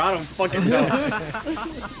over here. I don't fucking know.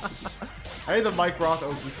 I need the Mike Ross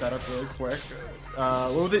OG setup really quick.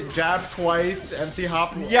 What was it? Jab twice, empty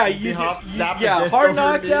hop. Yeah, empty you hop, did, snap the yeah, disc hard over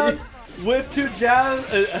knockdown. knee. Whip 2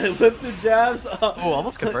 jabs. Whip 2 jabs. Oh,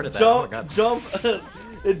 almost converted that. Oh my god. Jump.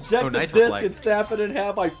 Eject the disc and snap it in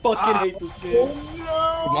half. I fucking hate this game.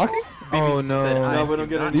 Blocking? Oh no. No, we don't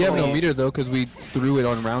get any. We have no meter though because we threw it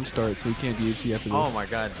on round start, so we can't DHC after this. Oh my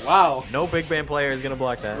god. Wow. No big band player is gonna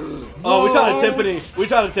block that. Oh, we tried a Tiffany. We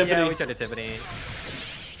tried a Tiffany. Yeah, we tried a Tiffany.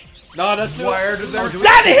 No, that's Where did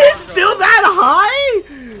that hit still that high?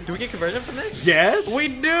 Do we get conversion from this? Yes. We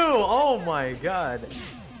do. Oh my god.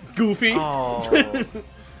 Goofy. Oh.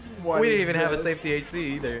 We didn't even have a safe DHC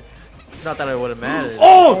either. Not that it would have mattered.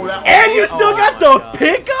 Oh, and you still got the God.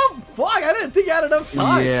 pickup? Fuck, I didn't think I had enough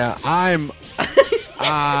time. Yeah, I'm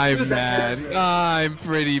mad. I'm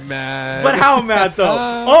pretty mad. But how mad though?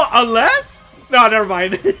 Oh, unless? No, never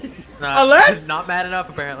mind. Unless? Not mad enough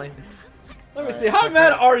apparently. Let me see. How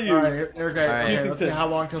mad are you? Alright, okay. Alright. Okay, let's see how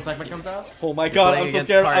long till segment comes out. Oh my god, Playing I'm so against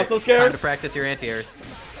scared. Cart. I'm so Time scared. to practice your anti-airs.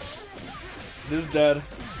 This is dead.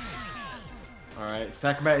 Alright,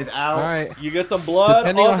 segment is out. Alright. You get some blood.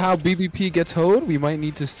 Depending on how BBP gets hoed, we might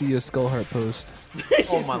need to see a Skullheart post.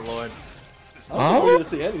 Oh my lord. I don't think we're gonna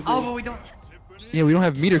see anything. Oh, but we don't. Yeah, we don't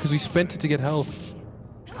have meter because we spent it to get health.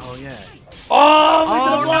 Oh yeah. Oh, we Oh,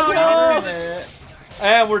 didn't block no, it.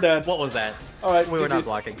 And we're dead. What was that? All right, We were not GG's.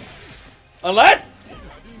 blocking. Unless?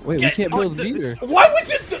 Wait, we can't build meter. Why would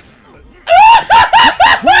you do?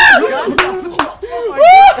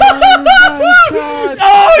 God.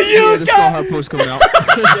 Oh, Yeah, you the got Skullheart post coming out. The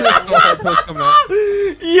Skullheart post coming out.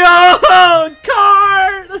 yo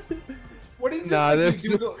card. What do you Nah, do? there's-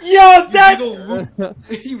 You do Yo, that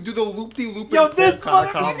you do the loop-de-loop. yo, this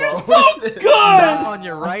motherfucker's so Step good. on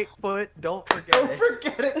your right foot. Don't forget Don't it.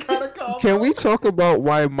 forget it, kind of combo. Can we talk about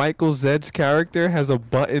why Michael Zed's character has a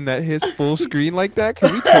button that hits full screen like that?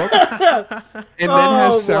 Can we talk? And then Oh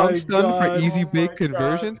has sound my stun God. for easy Oh my bake God.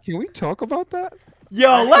 conversions? Can we talk about that?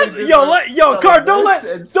 Yo, Actually, yo, Card, don't let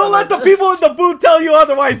the people in the booth tell you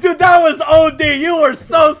otherwise, dude. That was OD. You were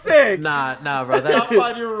so sick. Nah, bro. That, Stop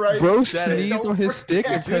on your right. Bro Said it. sneezed Don't on his stick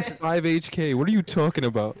and forget pressed 5 HK. What are you talking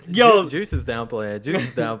about? Yo, Juice is downplaying. Juice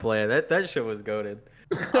is downplaying. That shit was goated.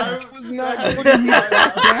 I was not looking at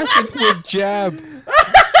that dash into a jab.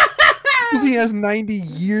 Because he has 90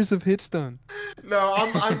 years of hit stun. No,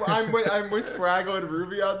 I'm with Fraggle and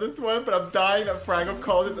Ruby on this one, but I'm dying that Fraggle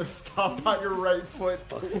called it the stop on your right foot.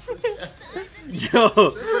 yo,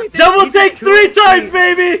 double take 3 times,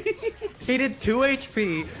 baby. He did 2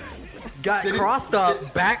 HP, got Did he- crossed up,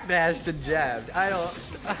 backdashed, and jabbed. I don't.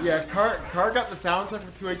 Yeah, Car got the sound set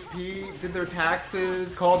for 2 HP, did their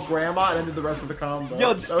taxes, called grandma, and then did the rest of the combo.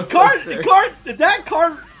 Yo, That was Card, so sick. that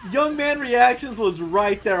Card young man reactions was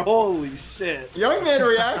right there. Holy shit. Young man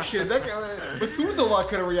reaction. That guy, Methuselah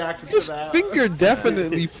could have reacted to His that. finger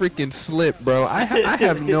definitely freaking slipped, bro. I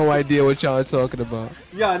have no idea what y'all are talking about.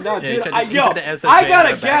 Yeah, no, Yeah, you dude. tried I to- you tried to SSJ gotta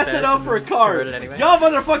in the gas backdash it up and for a then Card. converted anyway. Y'all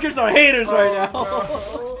motherfuckers are haters right now.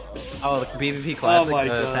 No. Oh, the BVP Classic my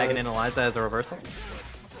God. tagging in Eliza as a reversal?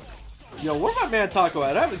 Yo, where my man Taco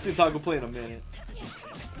at? I haven't seen Taco play in a minute.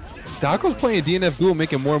 Daco's playing DNF Duel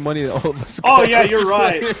making more money than all of us. Oh yeah, you're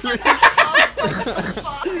right.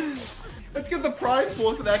 Let's get the prize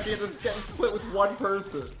pool for that game that's getting split with one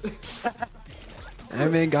person. That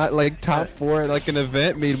man got like top 4 at like an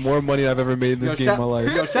event, made more money than I've ever made in this game in my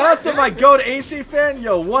life. Yo, shout out to my GOAT AC fan.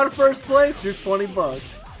 Yo, won first place. Here's $20.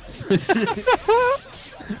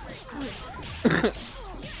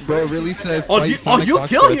 Bro really said Oh, fight you- Sonic you Fox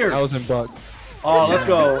kill for here. $1,000. Oh, let's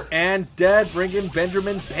go. And dead, bring in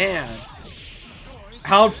Benjamin Pan.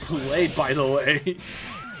 Outplayed, by the way.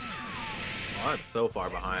 Oh, I'm so far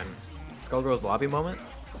behind. Skullgirls lobby moment?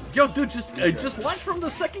 Yo, dude, just watch from the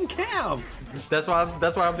second cam. That's what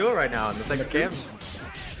I'm doing right now in the second cam.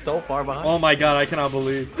 So far behind. Oh my god, I cannot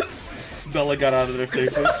believe Bella got out of there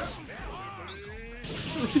safely.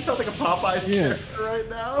 You sound like a Popeye Yeah. character right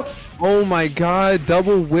now. Oh my god,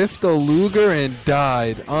 double whiffed the Luger and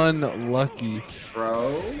died. Unlucky.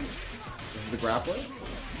 Bro. This is the grappler?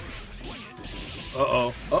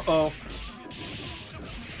 Uh-oh. Uh-oh.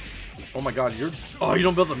 Oh my god, you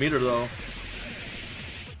don't build the meter though.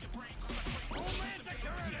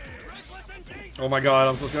 Oh my god,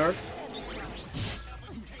 I'm so scared.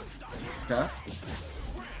 Okay.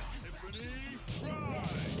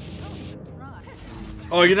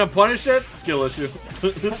 Oh, you didn't punish it? Skill issue.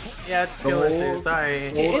 Yeah, it's skill issue. Sorry.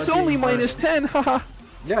 It's only minus 10, haha.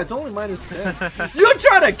 Yeah, it's only minus 10. You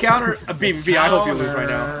try to counter a BBB. I hope you lose right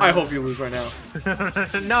now. I hope you lose right now.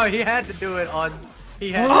 No, he had to do it on.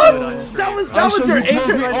 He had to do it on his that was stream. that was your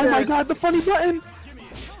agent. Oh my god, the funny button.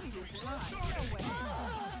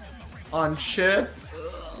 On chip.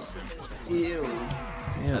 Ew.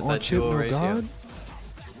 Yeah, That's on that chip, dual no ratio.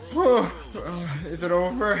 god. Is it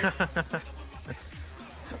over?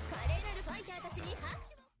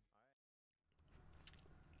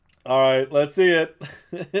 All right, let's see it.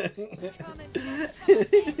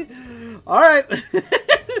 All right.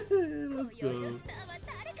 Let's go.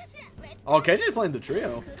 Oh, KJ's playing the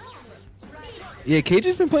trio. Yeah,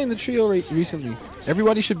 KJ's been playing the trio recently.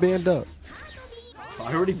 Everybody should band up.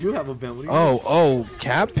 I already do have a band. What do you Oh,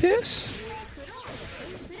 Cat Piss?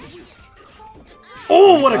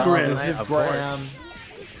 Oh, what a grab! Graham.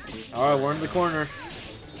 All right, we're in the corner.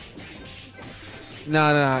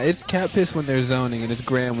 Nah. It's Cat Piss when they're zoning, and it's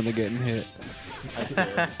Graham when they're getting hit.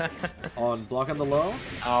 On block on the low.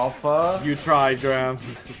 Alpha. You tried, Graham.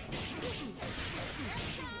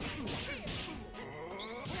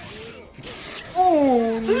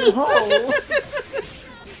 Oh no!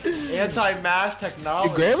 Anti-mash technology.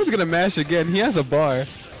 Hey, Graham is gonna mash again. He has a bar.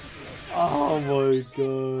 Oh my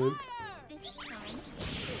god.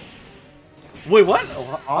 Wait, what?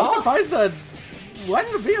 I'm surprised that. Why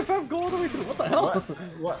did the BFF go all the way through? What the hell?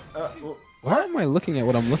 Why am I looking at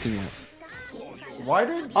what I'm looking at? Why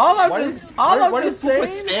did? All I'm why just did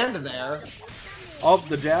saying. stand there? Oh,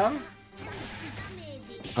 the jab.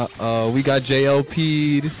 We got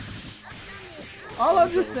JLP'd. All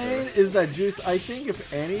I'm just saying is that Juice. I think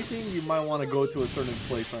if anything, you might want to go to a certain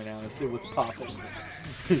place right now and see what's popping.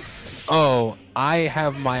 Oh, I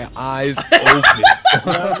have my eyes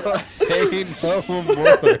open. Say no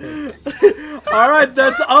more. All right,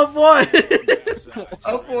 that's up one.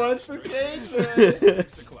 Up one for KJ.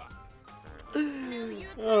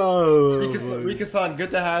 Oh, Rika-san,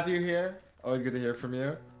 good to have you here. Always good to hear from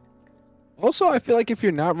you. Also, I feel like if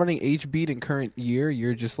you're not running HB in current year,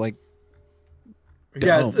 you're just like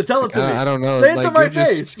dumb. Yeah, tell it to me. I don't know. Say it like, to my you're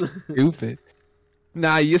face. just stupid.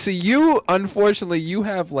 Nah, you see, you unfortunately you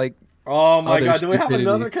have like. Oh my god, do we have stupidity.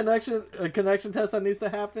 another connection test that needs to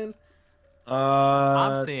happen?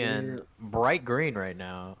 I'm seeing bright green right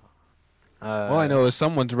now. All I know is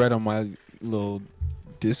someone's red on my little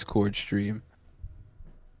Discord stream.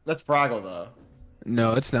 That's Fraggle though.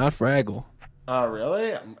 No, it's not Fraggle. Oh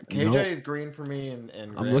really? KJ Nope. is green for me and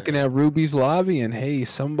I'm red. looking at Ruby's lobby and hey,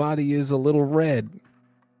 somebody is a little red.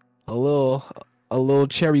 A little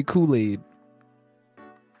cherry Kool-Aid.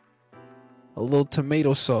 A little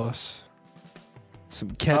tomato sauce.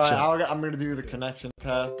 Some ketchup. I'm gonna do the connection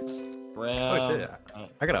test. Oh shit!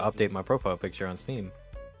 I gotta update my profile picture on Steam.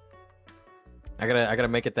 I gotta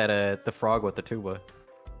make it that the frog with the tuba.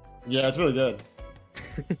 Yeah, it's really good.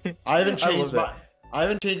 I haven't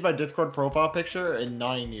changed my Discord profile picture in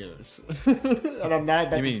 9 years, and I'm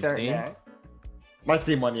not. You mean Steam? Now. My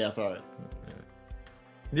Steam one, yeah. Sorry.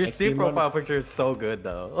 Your Steam profile picture is so good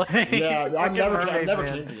though. Like, yeah, I'm never Mermaid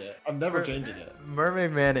changing it. I'm never changing it.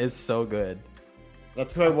 Mermaid Man is so good.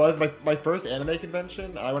 That's who I was. My first anime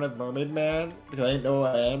convention, I went as Mermaid Man because I didn't know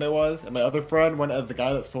what anime was, and my other friend went as the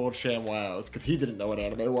guy that sold ShamWows because he didn't know what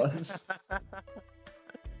anime was.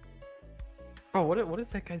 Bro, what is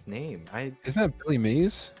that guy's name? Isn't that Billy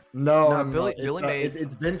Mays? No, Billy Mays.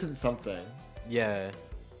 It's Vincent something. Yeah.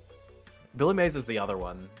 Billy Mays is the other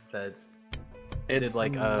one that did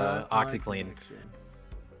like OxyClean.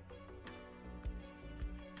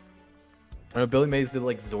 I know Billy Mays did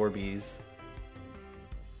like Zorbies.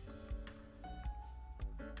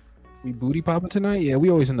 We booty popping tonight? Yeah, we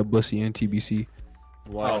always in the bussy and TBC.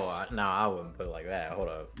 What? Oh, no, I wouldn't put it like that. Hold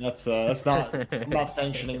up. That's not. I'm not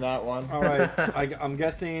sanctioning that one. All right, I'm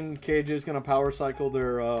guessing KJ is gonna power cycle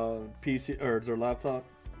their PC or their laptop.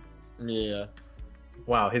 Yeah.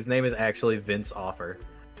 Wow, his name is actually Vince Offer.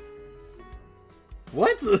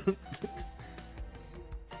 What?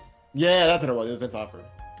 Yeah, that's what it was. It was Vince Offer.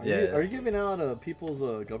 Yeah. Are you giving out people's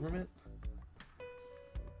government?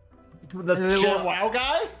 The ShamWow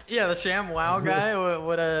guy? Yeah, the ShamWow guy.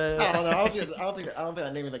 What I don't know. I don't think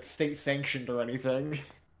that name is like state sanctioned or anything.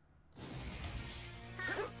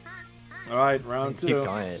 All right, round two. Keep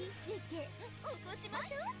going.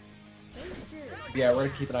 Yeah, we're gonna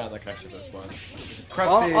keep an eye on the connection for this one.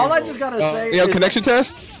 All I just gotta say. Yo, is, connection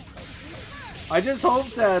test. I just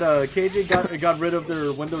hope that KJ got rid of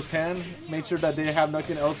their Windows 10. Made sure that they have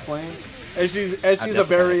nothing else playing. As she's a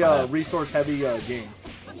very resource heavy game.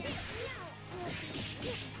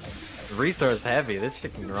 Resource heavy. This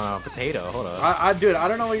shit can run on a potato. Hold on. Dude, I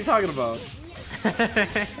don't know what you're talking about.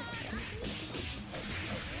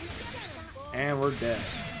 And we're dead.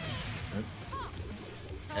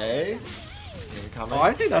 Hey. Oh,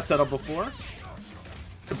 I've seen that setup before.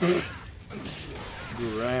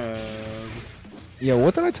 Grab. Yo,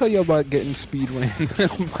 what did I tell you about getting speed ran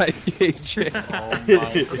by KJ? Oh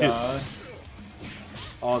my god.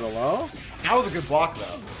 Oh, the low? That was a good block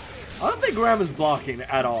though. I don't think Graham is blocking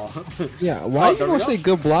at all. Yeah, why are you gonna say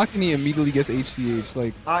good block and he immediately gets HCH?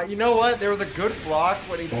 Like, you know what? There was a good block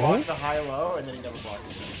when he blocked the high-low, and then he never blocked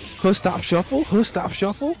it. huh, stop shuffle? Huh, stop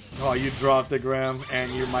shuffle? Oh, you dropped it, Graham,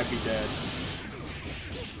 and you might be dead.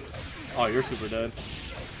 Oh, you're super dead.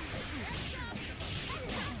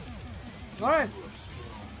 Alright.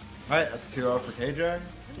 Alright, that's 2-0 for KJ.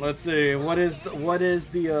 Let's see. What is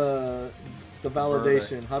the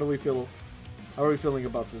validation? How do we feel? How are we feeling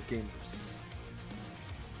about this game?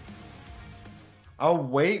 I'll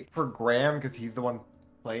wait for Graham because he's the one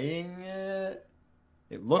playing it.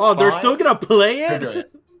 It looks. Oh, they're still gonna play it? Yeah,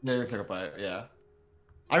 they're still gonna play it. Yeah.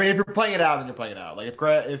 I mean, if you're playing it out, then you're playing it out. Like if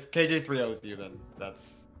KJ 3-0s you, then that's.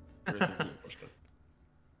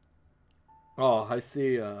 Oh, I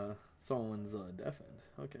see. Someone's deafened.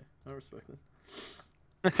 Okay, I respect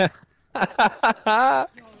it.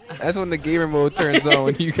 That's when the gamer mode turns on.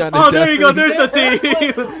 When you kind of. Oh, there you go. There's the team.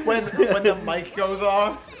 when the mic goes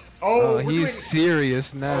off. Oh, he's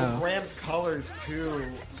serious now. Oh, Graham's colors too.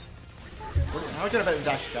 How can I bet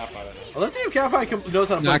Dash Kappa? Well, let's see if Kappa knows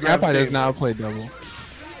how to play. Nah, Kappa does not play double.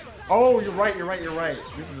 Oh, you're right.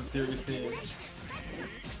 This is a serious team.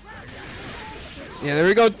 Yeah, there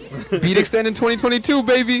we go. Beat extend in 2022,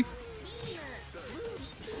 baby.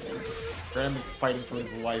 Graham is fighting for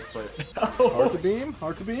his life right now. Hard to beam.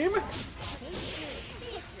 Hard to beam.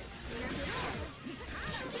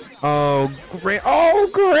 Oh, Graham. Oh,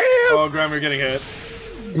 Graham. Oh, Graham, you're getting hit.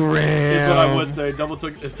 Graham. That's what I would say. Double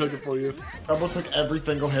took it for you. Double took every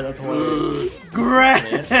single hit. That's hilarious.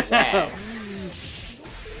 Graham.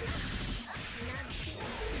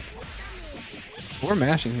 We're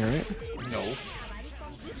mashing here, right? No.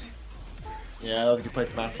 Yeah, that was a good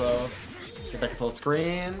place, Matho. Get back to full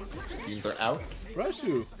screen. Beams are out. Rush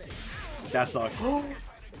you. That sucks. Oh,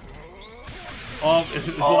 is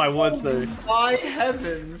what I would say. My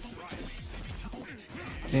heavens.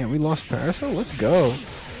 Damn, we lost Parasol? Let's go.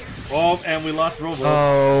 Oh, and we lost Robo.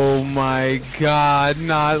 Oh my god,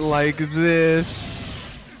 not like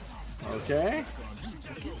this. Okay.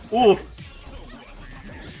 Ooh.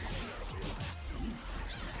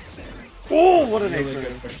 Oh, what an Really A-frame.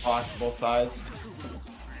 good push box, both sides.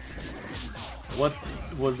 What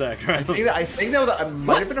was that, Graham? I think that was it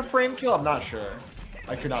might have been a frame kill. I'm not sure.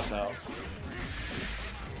 I could not tell.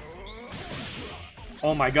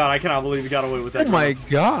 Oh my god, I cannot believe you got away with that. Oh my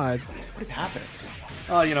god. What is happening?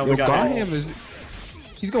 Oh, you know, we Yo, got Garham is...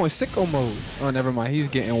 He's going sicko mode. Oh, never mind. He's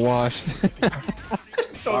getting washed.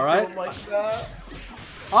 Don't All right. do 'em like that.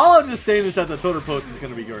 All I'm just saying is that the Toter post is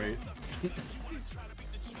going to be great.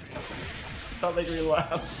 Stop making me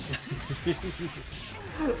laugh.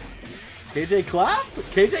 KJ clap?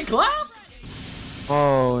 KJ clap?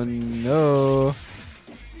 Oh, no.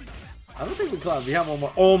 I don't think we clap. We have one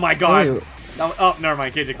more. Oh my god. Wait. That, oh, never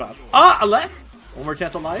mind. KJ clap. Ah, unless. One more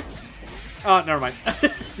chance of life. Oh, never mind.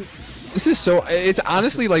 This is so... It's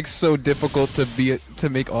honestly, like, so difficult to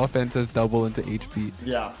make offenses double into HP.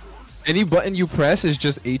 Yeah. Any button you press is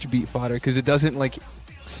just H-beat fodder, because it doesn't, like,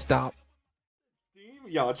 stop.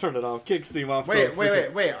 Yo, turn it off. Kick Steam off. Wait.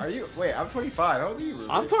 Are you? Wait, I'm 25. How old are you, Ruby?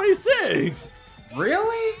 I'm 26.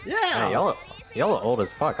 Really? Yeah. Hey, y'all are old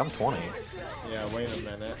as fuck. I'm 20. Yeah. Wait a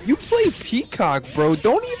minute. You play Peacock, bro.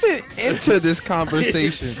 Don't even enter this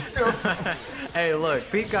conversation. Hey, look,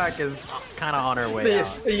 Peacock is kind of on her way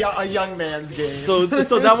out. A young man's game. So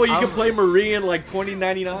that way you can play Marie in like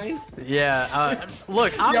 2099? Yeah.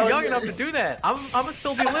 Look, I'm Yo, young enough to do that. I'm gonna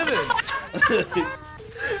still be living.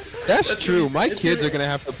 That's true. My kids are gonna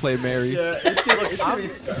have to play Mary. Yeah,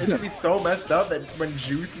 it's gonna be so messed up that when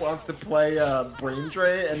Juice wants to play Brain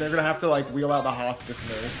Tray, and they're gonna have to like wheel out the hospice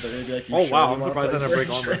nurse. They're gonna be like, Oh wow, I'm surprised I didn't break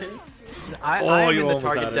on Brain that. I'm you in the almost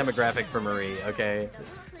target had it. demographic for Marie. Okay.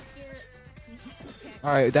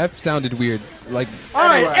 All right, that sounded weird. Like,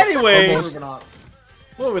 Alright, anyway. Almost.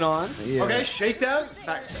 Moving on. yeah. Okay, shakedown.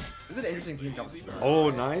 Back. This is an interesting team coming. Oh,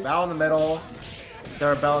 nice. Bell in the middle.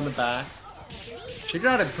 Sarah Bell in the back.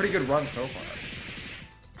 Shakedown had a pretty good run so far.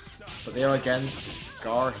 But they are against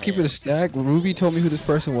Garham. Keep it a stack. Ruby told me who this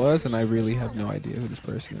person was, and I really have no idea who this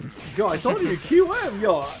person is. Yo, I told you, QM,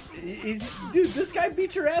 yo. Dude, this guy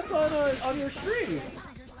beat your ass on your stream.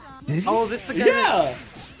 Did he? Oh, this is the guy. Yeah.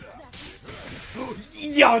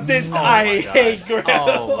 Yo, this Oh I my God. hate Graham.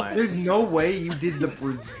 Oh my. There's no way you did the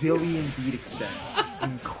Brazilian beat extend.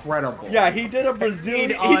 Incredible. Yeah, he did a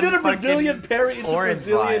Brazilian. He on did a fucking Brazilian parry into orange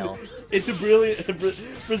Brazilian. vial. It's a brilliant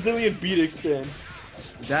Brazilian beat extend.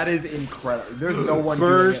 That is incredible. There's no one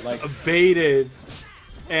Burst doing it like. baited,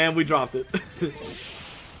 and we dropped it.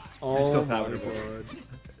 Oh still my salvageable. god!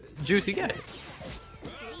 Juicy guy.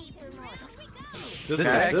 This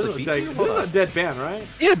guy actually beat you? this is a dead band, right?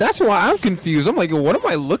 Yeah, that's why I'm confused. I'm like, what am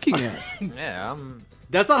I looking at? Yeah,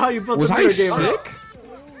 That's not how you built Was the I video game. sick?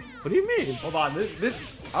 What do you mean? Hold on, this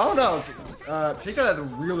I don't know. Shakedown has a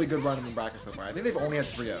really good run in the bracket so far. I think they've only had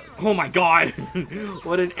 3 O's. Oh my god!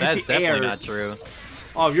 What an that's definitely anti-air. not true.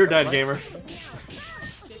 Oh, you're dead, gamer.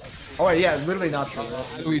 Oh wait, yeah, literally not true.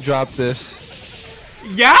 How do we drop this?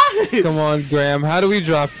 Yeah? Come on, Graham. How do we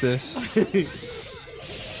drop this?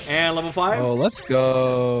 And level 5? Oh, let's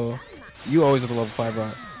go. You always have a level 5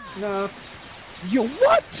 rock. No. Yo,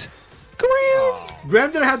 what? Graham?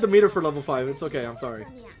 Graham didn't have the meter for level 5. It's okay, I'm sorry.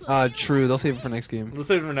 True. They'll save it for next game. Let's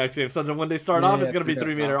save it for next game. So when they start off, it's going to be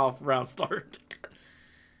 3 meter off round start.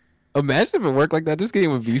 Imagine if it worked like that. This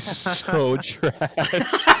game would be so trash.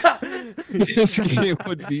 This game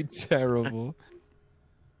would be terrible.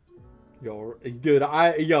 Yo, dude,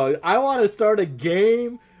 I want to start a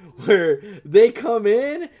game where they come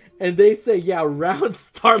in and they say, yeah, round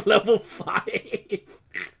start level 5.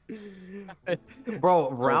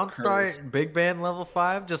 Bro, round start, big band level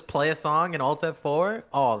 5, just play a song in Alt F4?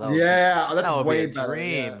 Oh, that would That's that would way be a better,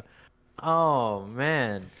 dream. yeah. Oh,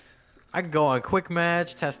 man. I could go on quick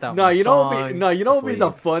match, test out No, my you know what songs, be, no, you know just what be the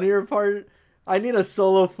leave. funnier part? I need a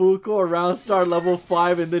solo Fuko around start level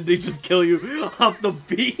 5 and then they just kill you off the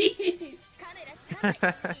beat.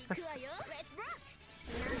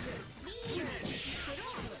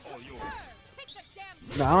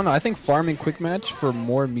 No, I don't know. I think farming quick match for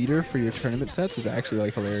more meter for your tournament sets is actually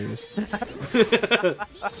like hilarious.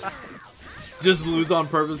 Just lose on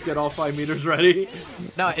purpose, get all 5 meters ready.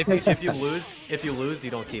 No, if you lose,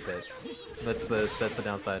 you don't keep it. That's the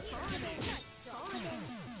downside.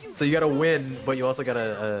 So you gotta win, but you also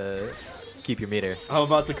gotta keep your meter. I'm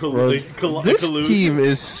about to Bro, this team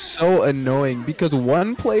is so annoying because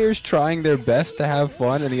one player's trying their best to have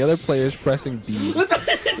fun and the other player's pressing B.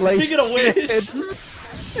 Like, Speaking of which,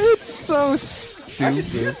 it's so stupid. actually,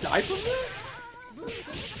 did you die from this?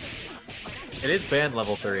 It is band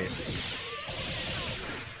level 3.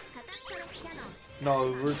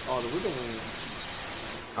 No, we're doing.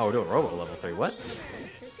 Oh, we're doing Robo level 3. What?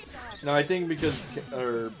 No, I think because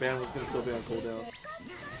our band was gonna still be on cooldown.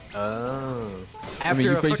 Oh. I mean,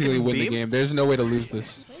 you After a basically fucking win the beam? game. There's no way to lose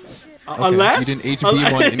this. Okay, Unless you didn't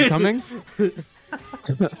HB1 incoming.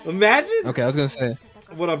 Imagine. Okay, I was gonna say.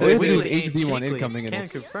 What up, What if baby? it was Weekly ain't HB1 cheekly. incoming and Can't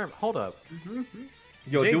it's- confirm. Hold up.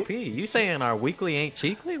 Yo, JP, you saying our weekly ain't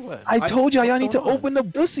cheekly? What? I told y'all need to going on? open the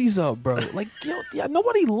bussies up, bro. Like, yo, yeah,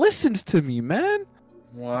 nobody listens to me, man.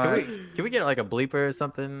 What? Can we get like a bleeper or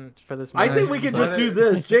something for this? I match? think we can just do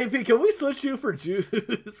this. JP, can we switch you for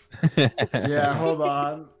Juice? Yeah, hold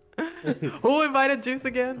on. Who invited Juice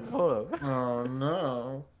again? Hold up. Oh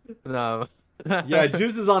no. No. Yeah,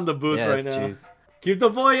 Juice is on the booth Yes, right now. Juice. Keep the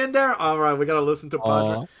boy in there. All right, we gotta listen to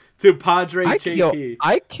Padre. Aw. To Padre Yo, JP.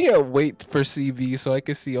 I can't wait for CV so I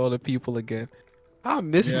can see all the people again. I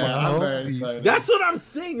miss Yeah, my I'm very homies. excited. That's what I'm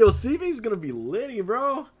saying. Yo, CV's gonna be litty,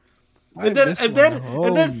 bro. I And then miss and my then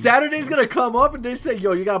and then homies. Saturday's gonna come up and they say,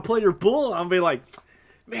 "Yo, you gotta play your pool." I'm be like,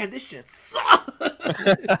 "Man, this shit sucks."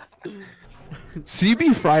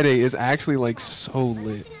 CB Friday is actually like so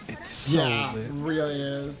lit. It's so Yeah, lit. it really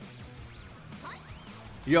is.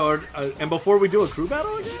 Yo, and before we do a crew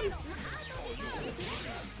battle again,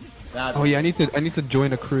 That's... Oh yeah, I need to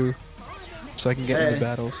join a crew so I can get into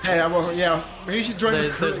battles. Hey, I will, yeah, maybe you should join the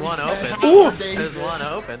crew. There's one open. Ooh! There's one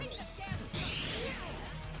open.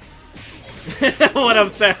 what I'm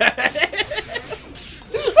saying.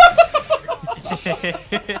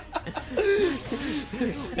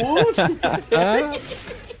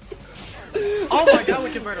 Oh my god,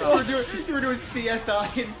 we converted Oh, off. you were doing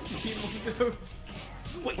CSI and Steam Windows.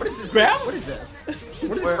 What is this? Grab? What is this?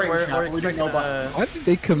 What is We're frame trap? We didn't know about. Why did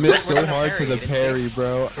they commit so We're hard to the parried, parry,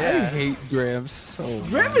 bro? I Yeah. hate Graham so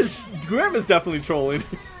Graham much. is definitely trolling.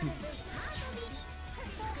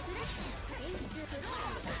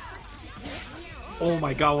 Oh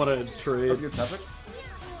my god, what a trade. Your topic?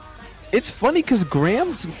 It's funny because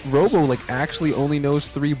Graham's Robo like actually only knows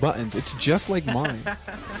 3 buttons. It's just like mine.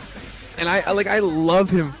 And I love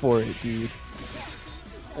him for it, dude.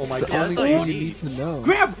 Oh my It's the god. only that's all you thing you need. need to know.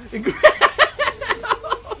 Grab!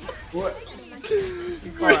 What?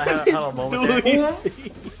 Oh, I had a moment there.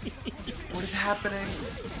 What is happening?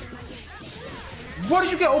 What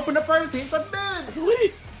did you get opened up for everything but man?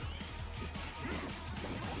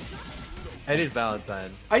 Eddie's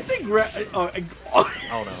Valentine. I think Oh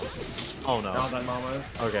no. Oh no. Well done, mama.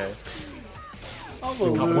 Okay. I'm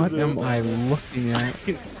a What loser. am I looking at?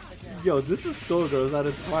 Yo, this is Skullgirls at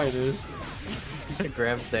its finest.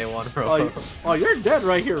 Graham's day one Oh, bro. oh, you're dead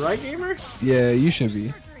right here, right, gamer? Yeah, you should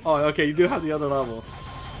be. Oh, okay, you do have the other level.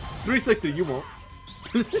 360, you won't.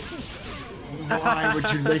 Why would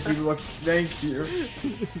you make me look? Thank you.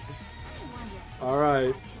 All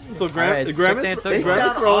right. So Graham is Graham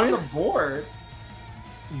throwing. on the board.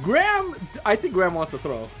 Graham, I think Graham wants to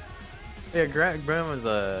throw. Yeah, Graham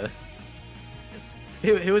was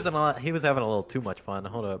he was having a little too much fun.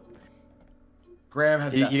 Hold up. Graham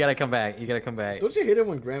has. You gotta come back. You gotta come back. Don't you hate it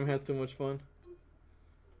when Graham has too much fun?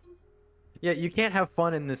 Yeah, you can't have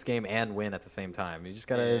fun in this game and win at the same time. You just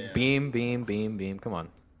gotta beam. Come on.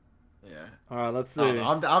 Yeah. All right, let's see.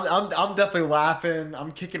 I'm definitely laughing.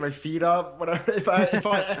 I'm kicking my feet up. Whatever. If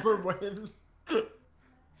I ever win.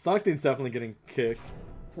 Something's definitely getting kicked.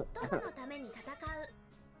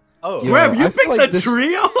 Oh, Graham, you picked like the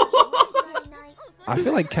trio. I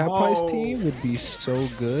feel like Cat Pie's team would be so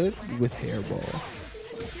good with Hairball.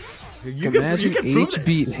 Imagine H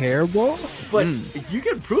beat Hairball? But you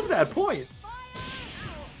can prove that point.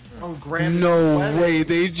 Oh, Graham. No way,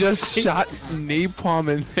 they just shot napalm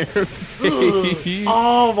in their face.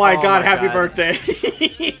 Oh my god, happy birthday.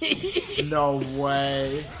 No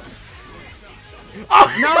way.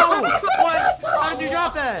 Oh no! What? How did you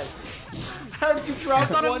drop that? How did you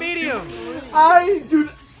drop it on a medium? I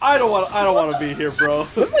don't want to be here, bro.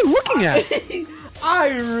 What am I looking at? I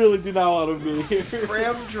really do not want to be here.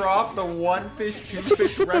 Graham dropped the one fish, two It's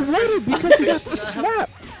fish. separated because he got the snap.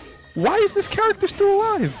 Why is this character still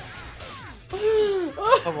alive?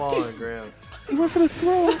 Come on, Graham. He went for the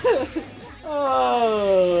throw.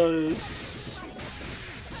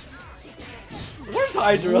 Where's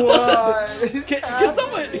Hydra? What? Can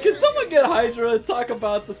someone get Hydra and talk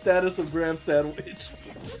about the status of Graham's sandwich?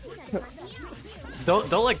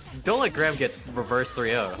 Don't let Graham get reverse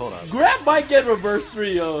 3-0. Hold on. Graham might get reverse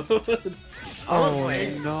 3-0. Oh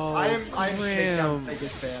wait. no! I'm Graham. Shakedown's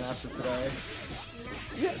biggest fan after today.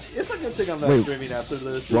 Yeah, it's a good thing I'm not Wait, streaming after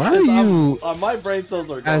this. why are you, my brain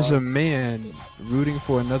cells are gone. as a man, rooting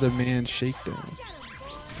for another man's shakedown?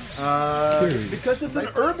 Because it's an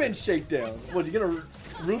urban shakedown. What, you gonna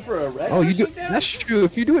root for a regular Oh, you do. shakedown? That's true.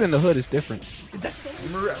 If you do it in the hood, it's different. That's so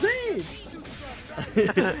insane.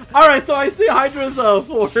 Alright, so I see Hydra's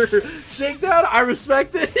for shakedown. I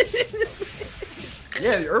respect it.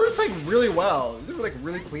 Yeah, the Urban's playing really well. This is like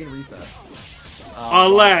really clean reset.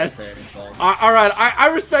 Unless, all right, I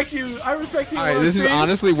respect you. I respect you. All right, this is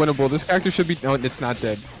honestly winnable. This character should be. No, it's not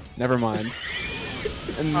dead. Never mind.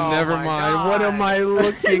 Never mind. God. What am I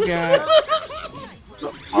looking at?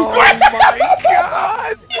 Oh my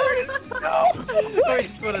god! No.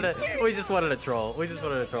 We just wanted a troll. We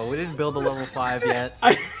didn't build the level 5 yet.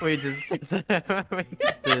 We just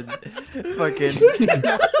did fucking.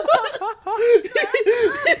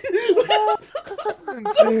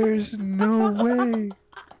 There's no way.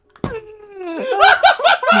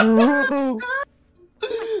 Bro.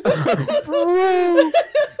 Bro.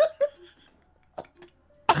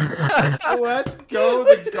 Let's go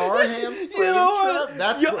the Garham You know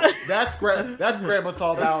what? That's Grandma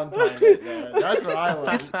Saul Valentine right there. That's what I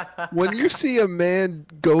like. When you see a man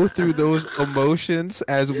go through those emotions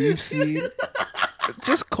as we've seen,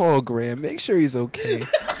 just call Graham. Make sure he's okay.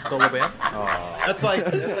 Solo ban? Oh. That's like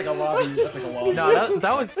a lobby. That's like a lobby. No,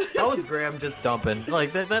 that was Graham just dumping.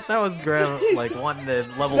 Like that was Graham like wanting to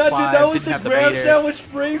level No, 5. dude, that was didn't the have the Graham baiter. sandwich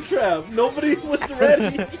frame trap. Nobody was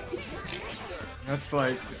ready. That's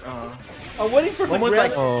like. I'm waiting for the Someone's Graham.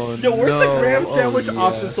 like, Oh, Yo, where's the Graham sandwich yeah.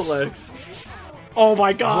 option selects? Oh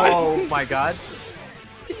my god. Oh my god.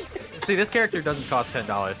 See, this character doesn't cost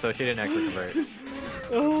 $10, so she didn't actually convert.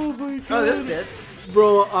 Oh my god. Oh, this did.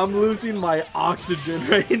 Bro, I'm losing my oxygen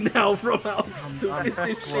right now from how stupid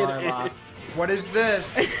this shit is. What is this?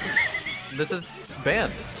 This is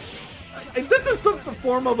banned. This is some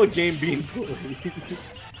form of a game being played.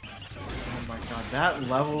 Oh my god, that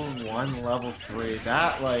level 1, level 3,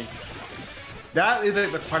 that is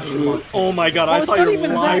the question mark. Oh my god, I it's saw not your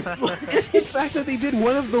even life. that. It's the fact that they did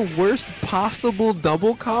one of the worst possible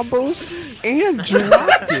double combos and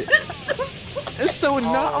dropped it. And so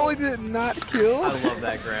not only did it not kill. I love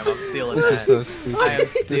that, Graham. I'm stealing This that. is so stupid. I am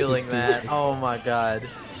stealing that. Oh my god.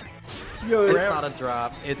 Yo, It's not a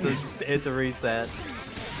drop. It's a reset.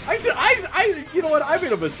 I you know what? I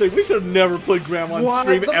made a mistake. We should have never put Graham on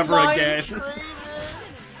stream ever again.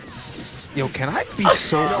 Yo, can I be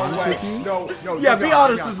so honest with you? No, Yeah, be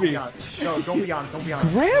honest with me. No, don't be honest. Don't be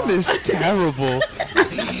honest. Graham is terrible.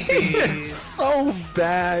 He is so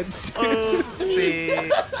bad.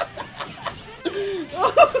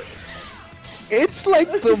 It's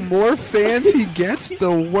like the more fans he gets, the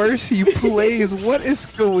worse he plays. What is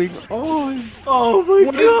going on? Oh my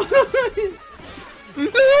god.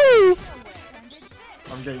 No!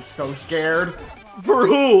 I'm getting so scared. For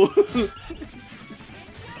who?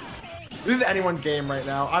 This is anyone's game right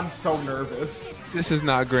now. I'm so nervous. This is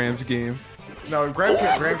not Graham's game. No, Graham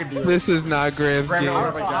can do it. This is not Graham's Graham, game.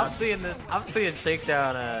 I'm seeing this. I'm seeing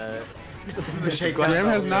shakedown. Graham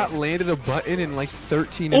has not landed a button in like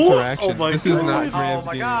 13 interactions. This is not Graham's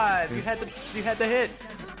game. Oh my god! You had the hit.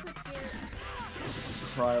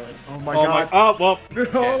 Oh my god. Oh well.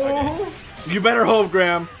 No. You better hope,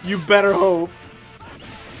 Graham. You better hope.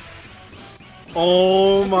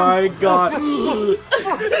 Oh my god.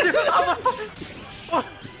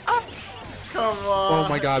 Come on. Oh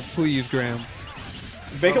my god, please, Graham.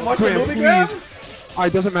 Make him watch the Graham, movie, please. Graham?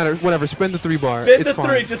 Alright, doesn't matter. Whatever, spend the 3 bar. Spend It's the fine.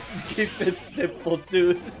 3, just keep it simple,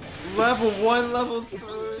 dude. Level 1, level 3.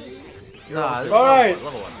 Nah, Alright.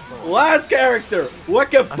 level one. Last character.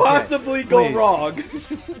 What could possibly go please. wrong?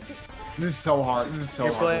 This is so hard. This is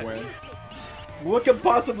so hard to win. What could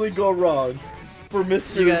possibly go wrong for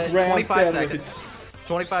Mr. You got Graham 25 Sandwich? seconds.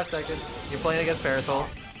 25 seconds. You're playing against Parasol.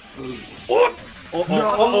 Oh!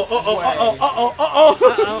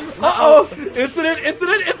 Uh-oh! Incident!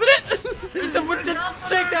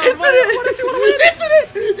 Shakedown!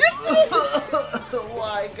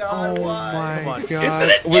 My god, Oh why? my on.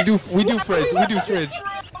 god. We do fridge.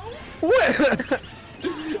 What?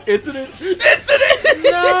 Incident!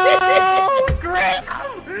 No! Graham!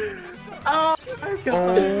 Oh my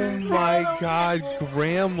god! Oh my god,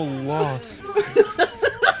 Graham lost.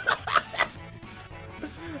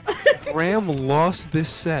 Graham lost this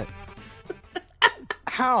set.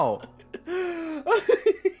 How?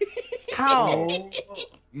 How?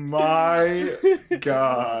 My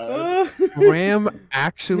god. Graham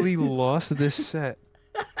actually lost this set.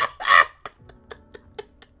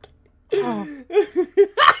 Oh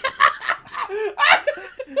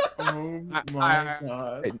my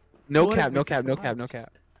god. No cap.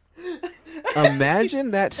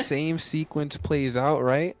 Imagine that same sequence plays out,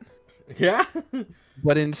 right? Yeah?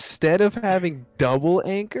 But instead of having double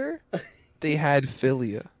anchor, they had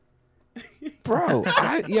Philia. Bro,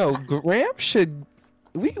 yo, Graham should...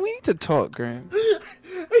 We need to talk, Graham.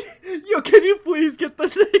 Yo, can you please get the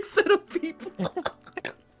next set of people?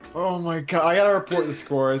 Oh my god, I gotta report the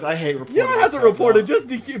scores. I hate reporting. You don't have to report it, just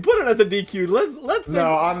DQ. Put it as a DQ. Let's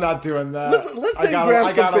No, I'm not doing that. Let's save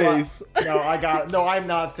Graham some face. No, I'm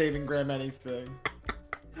not saving Graham anything.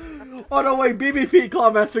 Oh no, wait, BBP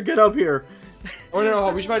Clawmaster, get up here. Oh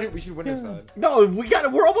no, we should win this side. No,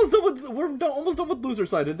 we're almost done with loser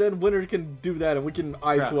side, and then winner can do that, and we can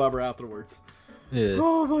ice whoever afterwards. Yeah.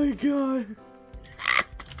 Oh my god.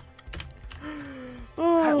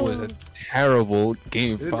 That was a terrible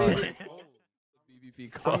game 5.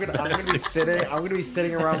 I'm gonna be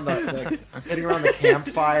sitting around the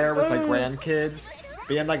campfire with my grandkids,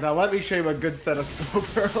 being like, now let me show you a good set of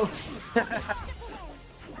Skullgirls.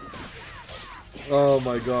 Oh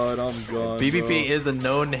my god, I'm gone. BBP is a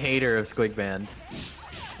known hater of Squig Band.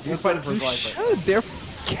 He's fighting for his life. Right now. They're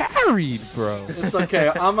carried, bro. It's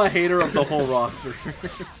okay, I'm a hater of the whole roster.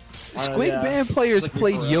 Squig Band players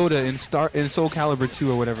played Yoda in Soul Calibur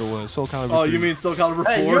 2 or whatever it was. Soul Calibur 3. You mean Soul Calibur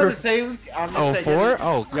 4? Hey, you had the same. Oh, 4?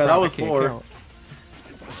 Oh, crap, yeah, that was I can't 4. count.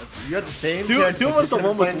 You had the same. Two was the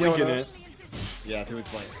one with Link in it. Yeah, 2 was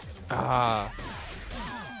playing. Ah.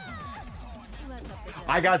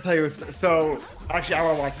 I gotta tell you, so actually, I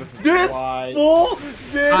wanna watch this. This full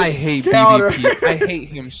I hate counter. BBP. I hate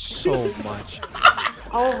him so much.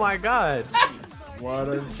 Oh my god! What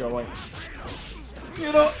is going?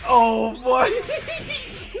 You know, oh boy.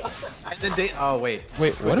 And then they. Oh wait.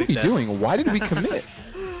 Wait, what are we doing? Why did we commit?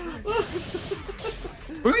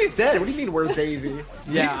 Who's dead? What do you mean, where's Daisy?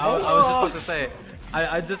 Yeah, I was just about to say.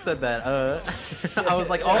 I just said that. I was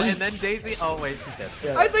like, oh, and then Daisy. Oh wait, she's dead.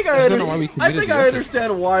 Yeah. I think I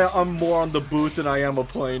understand why I'm more on the boot than I am a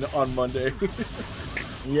plane on Monday.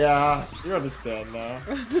 Yeah, you understand now.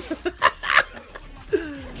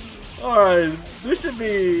 Alright, this should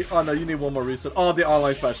be... Oh no, you need one more reset. Oh, the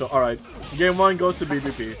online special. Alright, game 1 goes to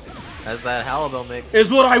BBP. That's that Halibel mix. Is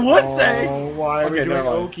what I would say! Oh, why are we doing never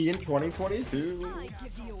mind. Oki in 2022?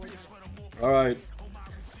 Alright.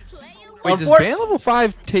 Wait, does band level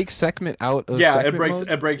 5 take segment out of Yeah, segment it breaks mode?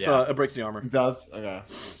 it breaks the armor. It does? Okay.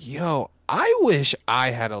 Yo, I wish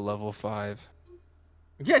I had a level 5.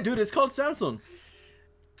 Yeah, dude, it's called Samsung.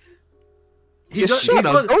 Shut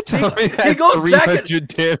up! Don't tell me that he goes 300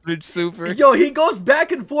 damage super. Yo, he goes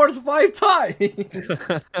back and forth 5 times.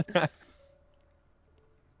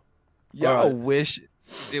 Yo, I wish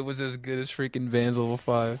it was as good as freaking Van's level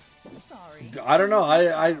 5. I don't know.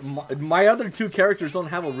 My other 2 characters don't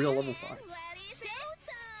have a real level 5.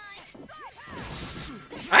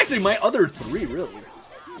 Actually, my other 3 really.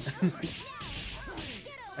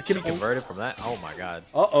 I can convert it from that. Oh my god.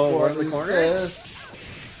 Uh-oh, we're in the corner.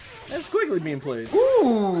 That's quickly being played.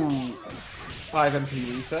 Ooh. 5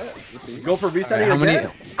 MP reset. Go for resetting How many?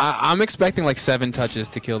 again? I'm expecting like 7 touches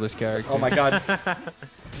to kill this character. Oh my god.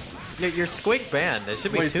 You're squig banned. It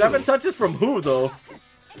should be Wait, 2. 7 touches from who though?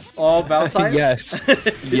 Oh, Valentine? Yes.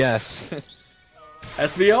 Yes.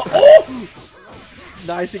 SBO. Oh!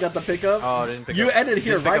 Nice, you got the pickup. Oh, I didn't pick You up. ended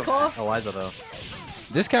here, Didn't pick right, up Claw? Eliza though.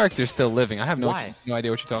 This character's still living. I have no Why? idea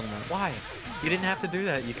what you're talking about. Why? You didn't have to do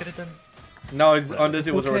that. You could have done. No, on this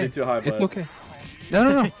it was Okay. already too high, but... It's okay.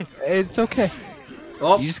 No. It's okay.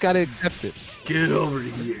 Oh, You just gotta accept it. get over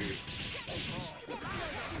here.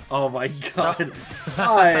 Oh my god.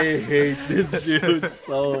 I hate this dude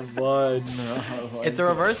so much. It's a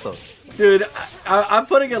reversal. Dude, I'm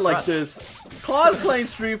putting it like this. Claw's playing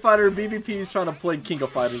Street Fighter, BBP is trying to play King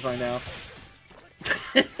of Fighters right now.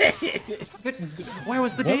 Where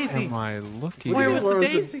was the What Daisy? am I looking Where at? was Where the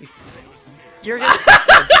was the- Daisy? You're gonna suck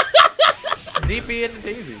DP and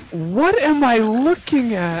Daisy. What am I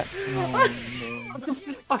looking at?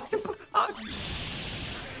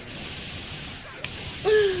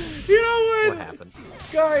 You know What what? happened?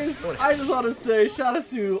 Guys, I just want to say shout out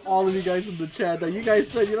to all of you guys in the chat that you guys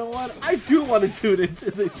said, you know what? I do want to tune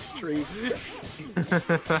into this stream.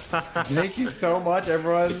 Thank you so much,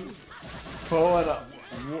 everyone. Pulling up.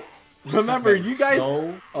 Remember, you guys...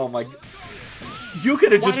 So... Oh my... You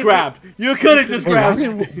could have just did grabbed. You could have just Wait, why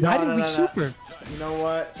grabbed. did we super? You know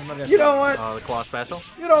what? You know what? Oh, the claw special?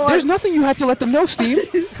 You know what? There's nothing you had to let them know, Steve.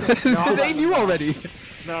 No, They knew already.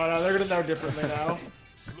 No, they're gonna know differently now.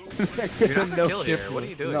 You're not gonna kill here. What are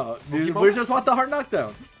you doing? No, dude, we just want the hard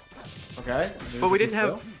knockdown. Okay. But we didn't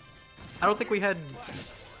have. I don't think we had.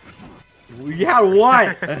 We had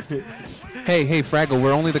one. Hey, Fraggle,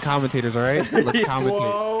 we're only the commentators, all right? Let's commentate.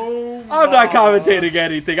 Whoa, I'm not mama. commentating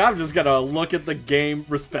anything. I'm just gonna look at the game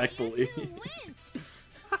respectfully. You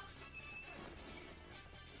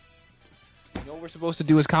know what we're supposed to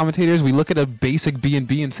do as commentators? We look at a basic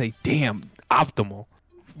B&B and say, damn, optimal.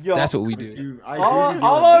 Yo, That's what we do. Dude, I all agree with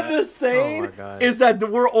all you on I'm that. just saying Oh my God. is that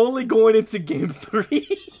we're only going into game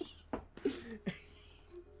 3.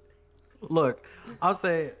 Look, I'll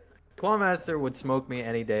say, Clawmaster would smoke me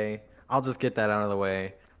any day. I'll just get that out of the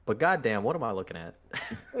way. But goddamn, what am I looking at?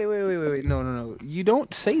 Wait. No. You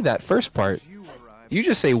don't say that first part. You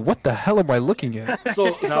just say, what the hell am I looking at? So,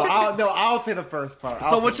 I'll say the first part.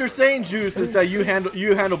 so what you're saying, Juice, is that you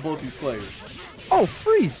handle both these players. Oh,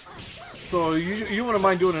 freeze. So you wouldn't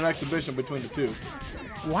mind doing an exhibition between the two.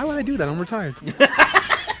 Why would I do that? I'm retired.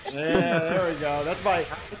 Yeah, there we go. That's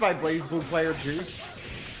my Blaze Blue player Juice.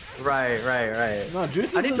 Right. No, Juice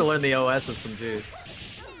is I need to learn the OSs from Juice.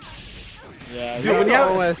 Yeah, Dude, when you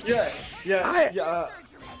have- OS. yeah.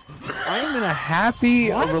 I am in a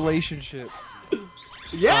happy relationship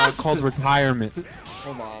Yeah. called retirement.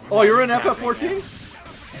 Hold on. Oh, you're in FF14?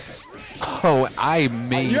 Oh, I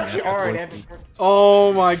made You actually are an FF14.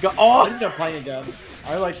 Oh my god. I Oh, need to start playing again.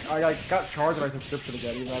 I got charged my subscription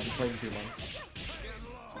again, even though I've been playing 2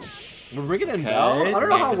 months. we're bringing in Bell? I don't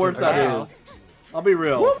know how worth that Okay. is. I'll be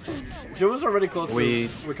real. She was already close We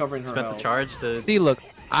to recovering her Spent the health. charge to. See, look,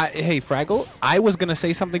 hey, Fraggle, I was going to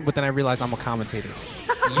say something, but then I realized I'm a commentator.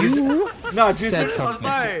 You No, Juice, said you're-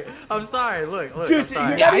 something. I'm sorry. Look. Juice, I'm sorry.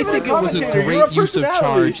 you're Yeah, not I even think a it was a commentator, you're a great use of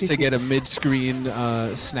personality. charge to get a mid-screen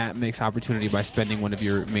snap mix opportunity by spending one of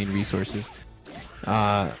your main resources.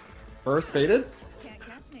 First faded?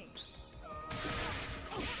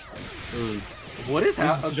 What is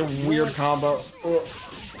Such happening? a weird combo. Oh.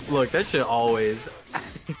 Look, that shit always.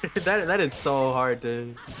 that is so hard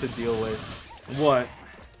to deal with. What?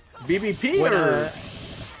 BBP When, or?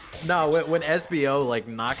 no, when SBO like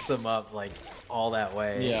knocks them up like all that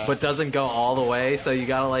way, Yeah. but doesn't go all the way, so you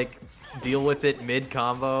gotta like deal with it mid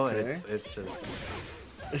combo, and Okay. it's just.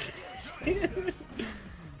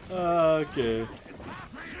 Okay.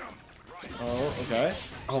 Oh, okay.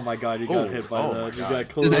 Oh my god, you got Oh, hit by oh the. my You God. got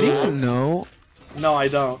close. Does anyone know? No, I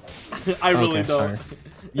don't. I really Okay, don't. sorry.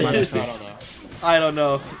 Yeah, I don't know. I don't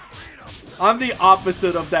know. I'm the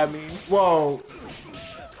opposite of that meme. Whoa.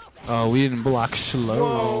 Oh, we didn't block slow.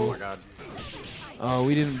 Oh my god. Oh,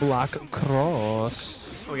 we didn't block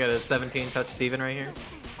cross. We got a 17 touch Steven right here.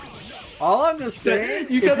 All I'm just saying.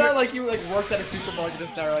 You if said that like you like worked at a supermarket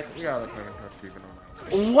just now. Like, we gotta play with Steven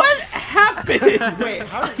on What happened? that. Wait,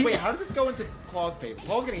 how did this go into Claw's favor?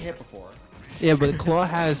 Claw's getting hit before. Yeah, but Claw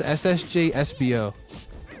has SSJ SBO.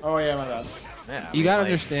 Oh yeah, my bad. Yeah. You gotta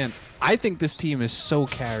like, understand. I think this team is so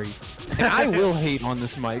carried, and I will hate on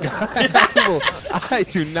this mic. I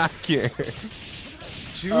do not care.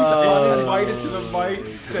 Juice uninvited to the mic.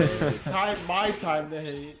 It's my time to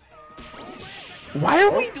hate. Why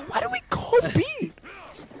do we call beat?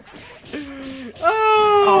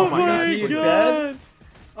 Oh my God, he's God. dead?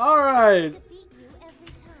 All right.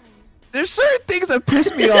 There's certain things that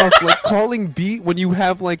piss me off, like calling beat when you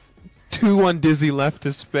have like 2 on Dizzy left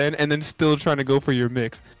to spend and then still trying to go for your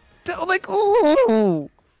mix. Like, oh.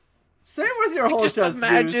 Same with your whole Just chest.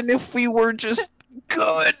 imagine Juice. if we were just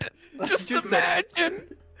good. Just imagine.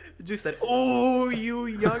 Juice said, "Oh, you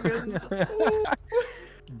youngins."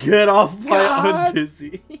 Get off my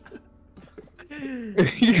undizzy.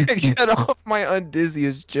 Get off my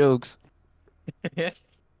undizziest jokes.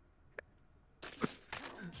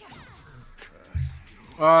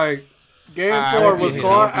 Alright. Game 4 was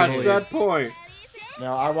caught at that point.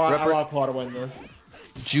 No, I want Claw to win this.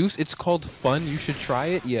 Juice, it's called fun. You should try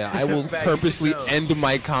it. Yeah, I will purposely end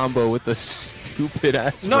my combo with a stupid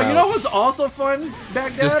ass. No, you know what's also fun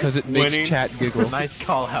back then? Just because it makes chat giggle. Nice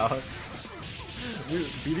call out.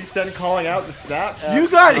 BD calling out the snap. You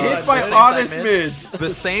got hit by honest mids.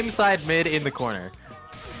 The same side mid in the corner.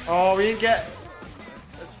 Oh, we didn't get.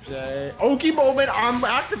 Okie moment. I'm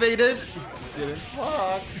activated. Didn't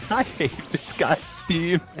fuck. I hate this guy,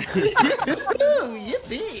 Steve.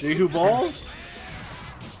 Yippee. See who balls?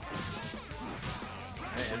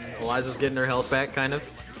 And Eliza's getting her health back, kind of.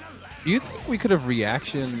 Do you think we could have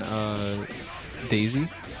reaction Daisy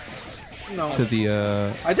No. to the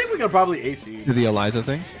I think we could probably AC. to the Eliza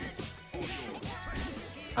thing?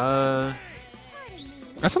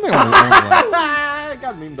 That's something I want to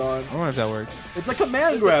Got memed on. I wonder if that works. It's a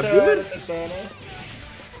command grab, dude.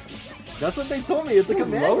 That's what they told me. It's a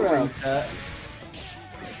command grab.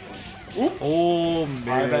 Oh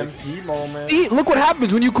man. 5 MP moment. See, look what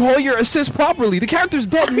happens when you call your assist properly. The character's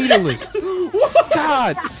dead meaningless.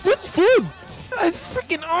 God, that's fun. That's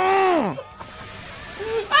freaking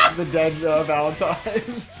The dead Valentine.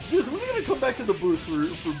 Yes, we're gonna come back to the booth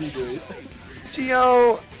for B-Day.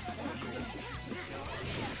 Gio.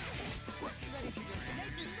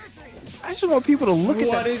 I just want people to look at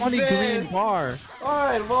What that is funny this? green bar.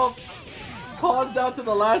 Alright, well, pause down to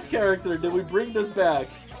the last character. Did we bring this back?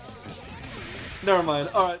 Never mind.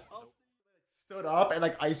 Alright. Stood up and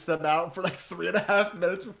like iced them out for like 3.5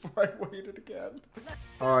 minutes before I waited again.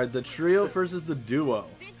 Alright, the trio versus the duo.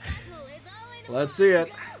 Let's see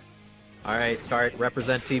it. All right, Cart,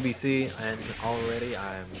 represent TBC, and already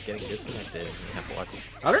I'm getting disconnected. I have to watch.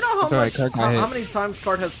 I don't know Cart, how many times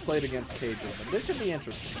Cart has played against KJ, but this should be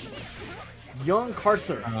interesting. Young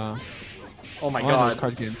Carter. Oh my god.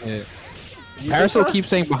 Cart's getting hit. You Parasol think so? keeps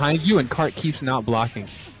saying behind you, and Cart keeps not blocking.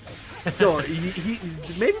 Yo,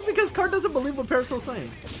 maybe because Cart doesn't believe what Parasol's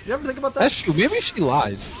saying. You ever think about that? That's true. Maybe she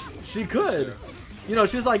lies. She could. You know,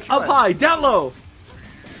 she's like, up high, down low.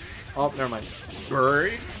 Oh, never mind.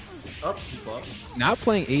 Bird. Up, keep up. Not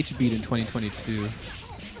playing H-Beat in 2022.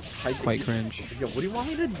 Quite cringe. Yo, what do you want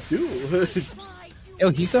me to do? Yo,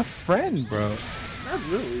 he's a friend, bro. Not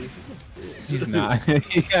really. He's not.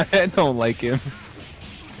 I don't like him.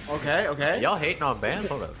 Okay, okay. Y'all hating on Ban?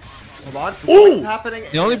 Hold up. Hold on. Ooh! What's happening?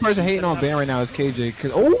 The only person hating on Ban right now is KJ.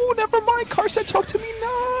 Cause never mind. Car said talk to me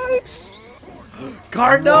nice.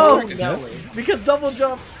 Cart, no! No. Because double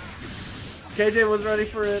jump. KJ was ready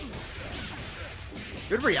for it.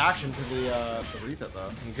 Good reaction to the reset though.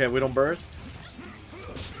 Okay, we don't burst.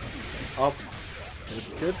 Oh, this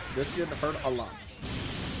could hurt a lot.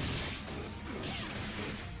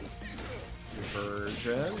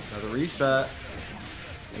 Version. Another reset.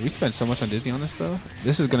 We spent so much on Dizzy on this though.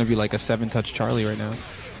 This is gonna be like a 7-touch Charlie right now.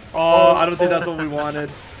 Oh, I don't think that's what we wanted.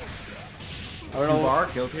 I don't know. Bar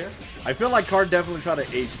killed here. I feel like Card definitely tried to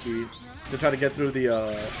HP to try to get through the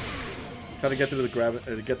grab,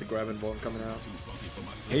 get the grabbing ball coming out.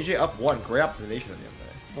 AJ up 1. Great optimization at the end of the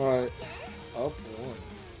day. All right, up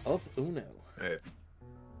 1, up uno. Hey.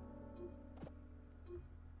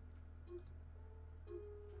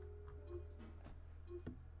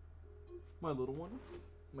 My little one,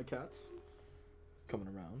 my cat's coming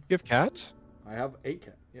around. You have cats? I have a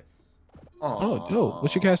cat. Yes. Oh, dope.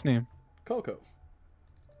 What's your cat's name? Coco.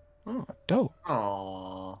 Oh, dope.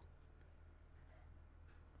 Aww.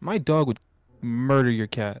 My dog would murder your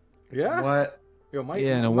cat. Yeah. What? Yo, my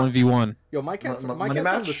Yeah, in a 1v1. Yo, my cat's Money from the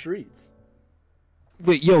match? streets.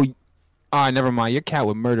 Wait, yo. Never mind. Your cat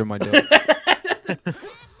would murder my dog.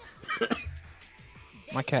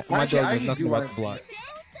 my dog knows nothing about the block.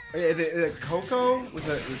 Is it Coco with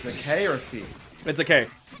a K or a C? It's a K.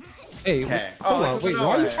 Hey, Okay. hold on. Oh, Wait, no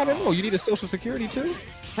why are you way. trying to know? You need a social security too?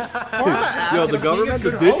 Yo, the government,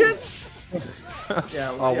 the digits?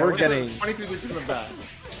 Yeah. Oh, we're getting 23 digits in the back.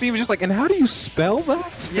 Steve was just like, and how do you spell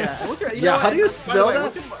that? Yeah. Look at, Yeah, how do you spell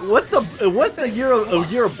that? What's the year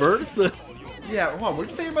of birth? Yeah, hold on. What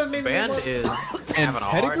did you say about the main Band name? is And having a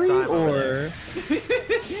hard pedigree time over or there.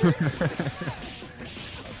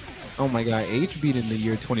 Oh my god, H beat in the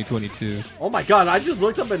year 2022. Oh my god, I just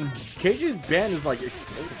looked up and KJ's ban is like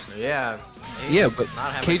exploding. Yeah. Yeah, but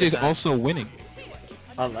KJ's also winning.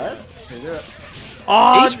 Unless?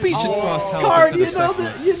 Oh, HB just lost health. Card, you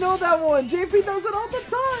know that one. JP does it all the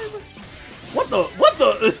time. What the?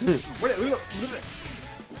 Things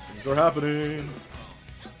are happening.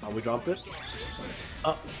 Oh, we dropped it.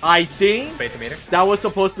 I think that was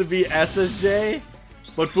supposed to be SSJ,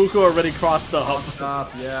 but Fuku already crossed up.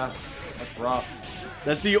 Yeah, that's rough.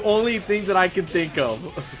 That's the only thing that I can think of.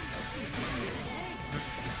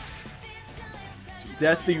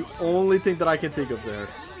 That's the only thing that I can think of there.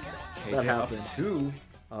 That happened.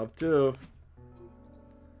 Up two.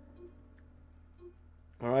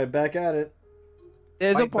 Alright, back at it.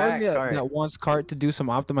 There's a part of me that wants Cart to do some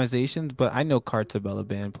optimizations, but I know Cart's a Bella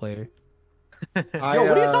Band player. Yo, what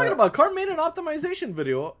are you talking about? Cart made an optimization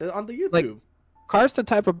video on the YouTube. Like, Cart's the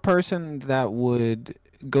type of person that would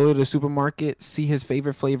go to the supermarket, see his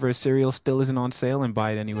favorite flavor of cereal still isn't on sale, and buy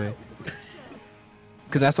it anyway.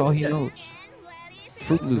 Because that's all he knows.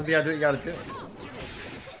 Fruit Loops. You gotta do what you gotta do.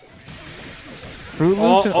 Fruit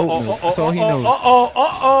Loops and oatmeal. That's all he knows.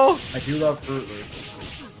 I do love Fruit Loops.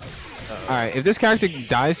 Alright, if this character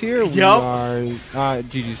dies here, we are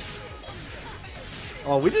GG's.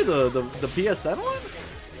 Oh, we did the PSN one?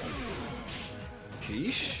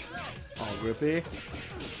 Sheesh. Oh, Grippy.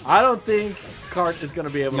 I don't think Cart is gonna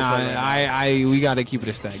be able to play that. We gotta keep it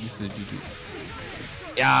a stack. This is a GG's.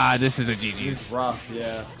 Yeah, this is a GG's. It's rough,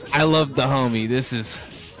 yeah. I love the homie. This is...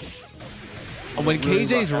 When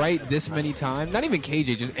KJ's right this many times, not even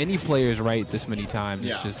KJ, just any player's right this many times,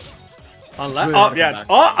 it's just... Unless,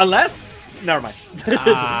 unless? Never mind.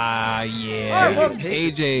 Yeah.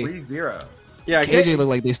 KJ... 3-0. Yeah, KJ looked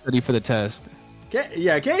like they studied for the test.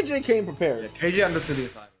 KJ came prepared. Yeah, KJ understood the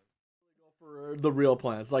assignment. For the real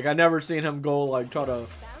plans. Like, I never seen him go, like, try to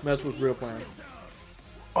mess with real plans.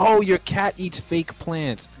 Oh, your cat eats fake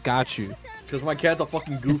plants. Got you. Because my cat's a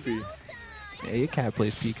fucking goofy. Yeah, your cat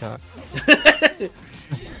plays peacock.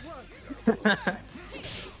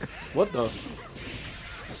 What the?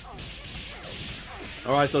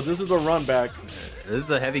 Alright, so this is a run back. This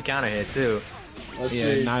is a heavy counter hit, too. Let's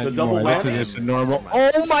see. The double whammy. whammy. This is normal.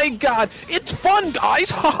 Oh my god! It's fun,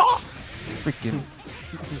 guys! Haha! Freaking.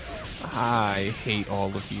 I hate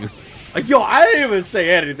all of you. Yo, I didn't even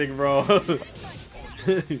say anything, bro.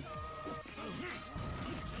 The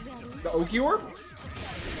Oki Orb?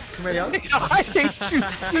 I hate you,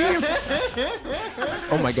 Steve.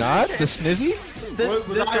 Oh my god, the snizzy?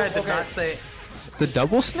 This guy did not say... The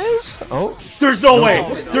double sniz? Oh. There's no way!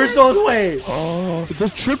 There's no way! Oh, the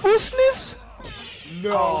triple sniz?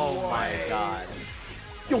 No. Oh my god.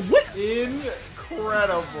 Yo, what?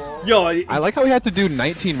 Incredible. Yo, I like how we had to do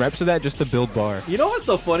 19 reps of that just to build bar. You know what's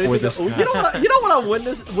the funny thing? You know what I'm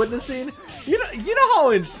witnessing? You know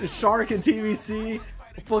how in Shark and TBC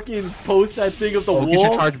fucking post that thing of the wall? Get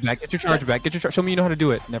your charge back. Get your charge back. Get your charge. Show me you know how to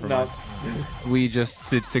do it. Never mind. We just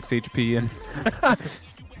did 6 HP and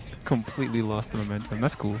completely lost the momentum.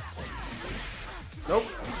 That's cool. Nope.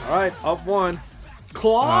 All right, up one.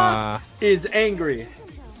 Claw is angry.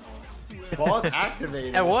 Claw's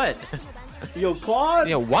activated. At what? Yo, Claw.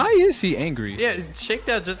 Yeah, why is he angry? Yeah,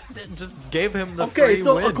 Shakedown just gave him the okay. free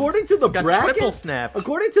So win. according to the bracket, triple snapped.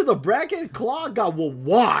 According to the bracket, Claw got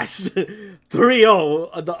washed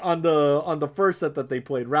 3-0 on the first set that they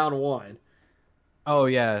played, round one. Oh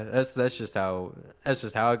yeah, that's just how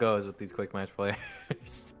it goes with these quick match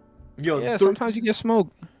players. Yo, yeah, sometimes you get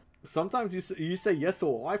smoked. Sometimes you say yes to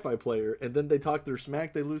a Wi-Fi player, and then they talk their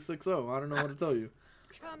smack, they lose 6-0. I don't know what to tell you.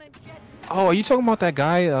 Oh, are you talking about that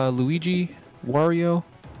guy, Luigi, Wario?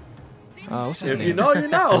 What's his name? If you know, you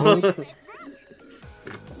know.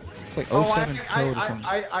 It's like 07 code or something.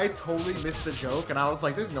 I totally missed the joke, and I was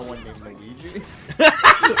like, there's no one named Luigi.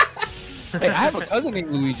 Hey, I have a cousin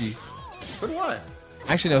named Luigi. But what?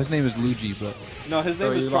 Actually, no, his name is Luigi, but... No, his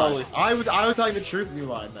name is Charlie. I was telling the truth, you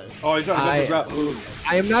lied then. Oh, you're trying to go for grab.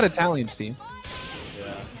 I am not Italian, Steve.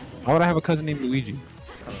 Yeah. Why would I have a cousin named Luigi?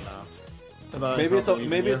 I don't know. Maybe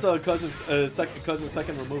it's a cousin's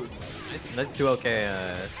second removed. Let's do okay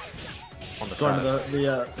on the Going shot. to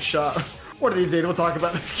the shop. One of these days we'll talk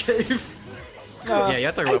about this game. Yeah, you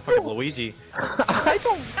have to talk about fucking Luigi. I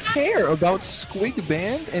don't care about Squig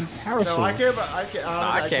Band and Parasol. No, I care about. I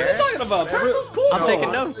What are care. you talking about? Parasol's cool. I'm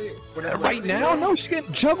taking notes. Right now? No, she's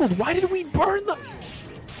getting juggled. Why did we burn the...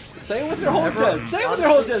 Say it with your whole chest. Say it with your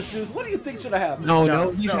whole chest, Juice. What do you think should have happened?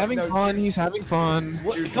 No, he's having fun. He's having fun.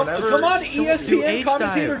 Come on, ESPN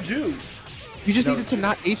commentator Juice. You just needed to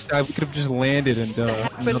not H-dive. We could have just landed and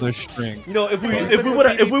another string. You know, if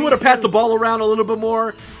we would have passed the ball around a little bit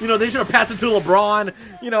more, you know, they should have passed it to LeBron.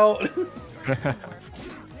 You know.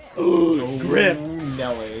 Ooh, grip.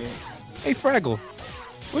 Nelly. Hey, Fraggle,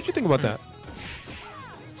 what'd you think about that?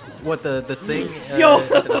 What the sing? Yo.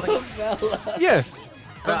 Yeah.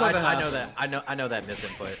 I know that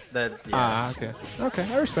misinput. That yeah. Okay. Okay,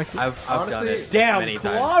 I respect it. I've done it. Damn, many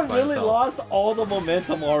Claw times by really myself. lost all the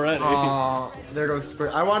momentum already. There goes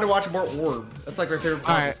Spirit. I wanted to watch more Orb. That's like my favorite.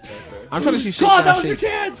 All right. character. I'm trying to see Claw, Shakedown. that was your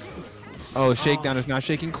chance. Oh, Shakedown is not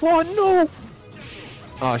shaking. Claw, no.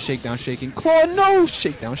 Oh, Shakedown shaking. Claw, no.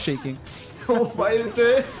 Shakedown shaking. Oh, why is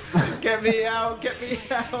it? Get me out! Get me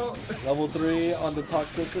out! Level 3 on the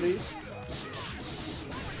toxicity.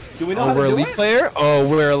 Do we know Oh, how we're to a do league it? player? Oh,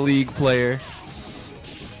 we're a league player.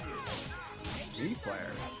 League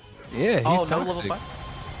player. Yeah, he's Oh, no toxic. level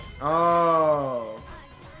 5? Oh.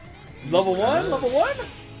 Level 1? Level 1?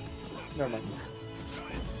 Never mind.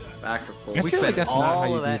 Back to full. I We feel like spent that's not how all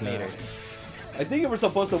you of that do that. meter. I think we're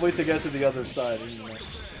supposed to wait to get to the other side.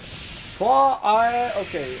 Claw,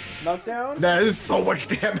 okay, knockdown. That is so much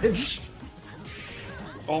damage.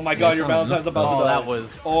 Oh my god, your Valentine's about to Oh, die. that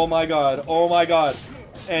was Oh my god, oh my god.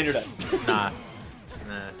 And you're dead. nah.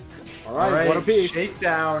 Alright, what a piece.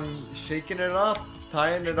 Shakedown, shaking it up,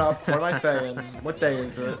 tying it up. What am I saying? What day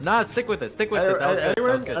is it? Nah, stick with it. Stick with it. That was good. That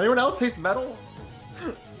was good. Anyone else taste metal?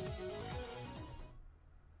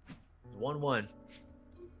 1-1.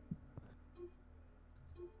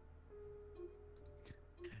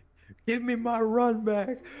 Give me my run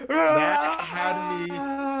back. That had me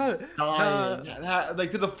dying.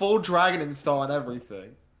 Like, did the full dragon install and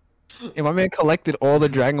everything. And my man collected all the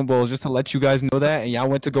Dragon Balls just to let you guys know that, and y'all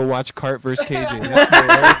went to go watch Kart vs. KJ.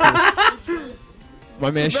 That's hilarious. My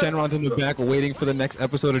man Shenron's in the back waiting for the next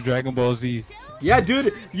episode of Dragon Ball Z. Yeah,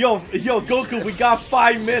 dude. Yo, Goku, we got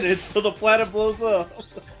 5 minutes till the planet blows up.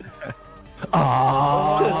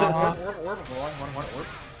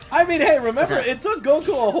 I mean, hey, remember, it took Goku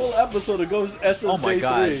a whole episode to go SSJ3, Oh my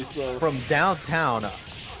god. so... From downtown,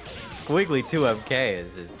 Squiggly 2MK is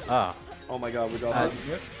just, Oh my god, we got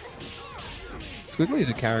Squiggly is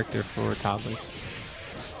a character for toddlers.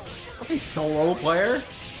 Solo player?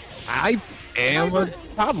 I am a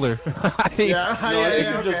toddler. Yeah,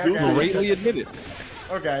 just okay, Google greatly admit it.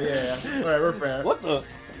 Okay, yeah. Alright, we're fair. What the? I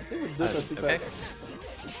think we did that too okay. fast.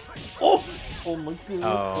 Oh! Oh my god.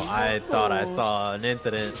 Oh, I thought I saw an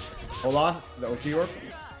incident. Hold on, the OP orb?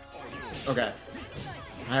 Okay.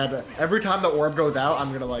 I had to, every time the orb goes out,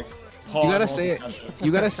 I'm gonna like pause. You gotta say it.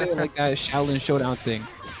 You gotta say it like that Shaolin Showdown thing.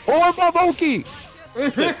 Orb of Oki!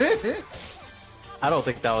 I don't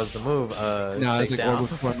think that was the move. No, it's like Shakedown.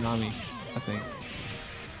 Orb of Konami, I think.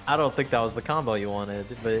 I don't think that was the combo you wanted,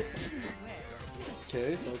 but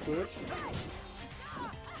Okay, so switch.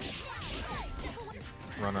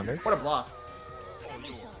 run under. What a block.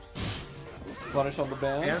 Punish on the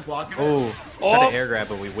band. Hands blocking. Oh, Oh! tried to air grab,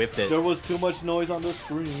 but we whiffed it. There was too much noise on the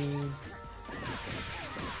screen.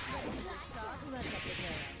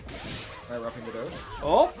 Alright, roughing the dose.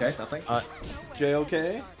 Oh! Okay, nothing.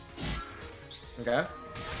 JOK. Okay.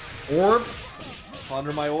 Orb.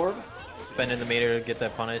 Ponder my orb. Spending the meter to get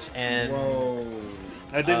that punish, and Whoa.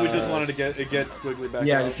 I think we just wanted to get Squiggly back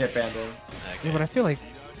Yeah, up. just get banned in. Yeah, but I feel like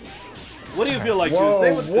What do you feel like, dude? Whoa,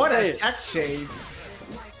 Say what say a it. tech shade.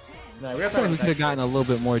 No, we I gotta feel talk like about we the could have tech gotten a little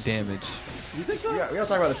bit more damage. You think so? shade. We gotta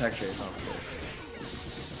talk about the tech shade.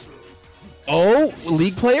 Oh,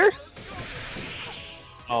 league player?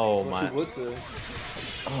 oh What my. you would say.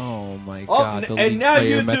 Oh my Oh, god. the and league now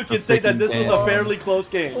player you met two the can say that freaking this was a ban. fairly close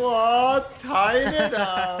game. What? Tying it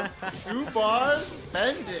up. 2 bars.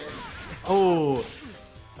 Spend it. Oh,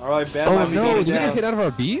 Alright, Bam Oh might be no, going did we get down. hit out of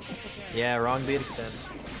our beat? yeah, wrong beat extend.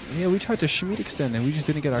 Yeah, we tried to Schmied extend and we just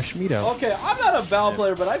didn't get our Schmied out. Okay, I'm not a Val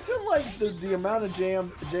player, but I feel like the amount of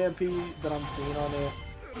JMP that I'm seeing on it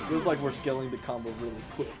feels like we're scaling the combo really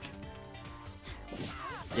quick.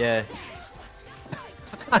 Yeah.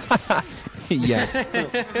 Yes.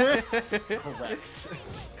 Correct.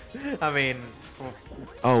 I mean,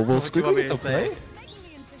 Oh, will what you want Squiggly me get to to play? say?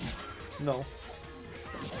 No.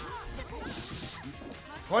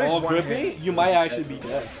 What is Oh, one Grippy? hit? You might actually be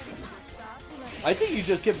dead. I think you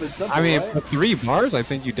just keep it simple, I mean, right? for 3 bars, I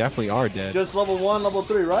think you definitely are dead. Just level 1, level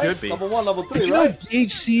 3, right? Could be. Level 1, level Did 3, you know right?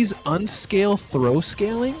 DHC's unscale throw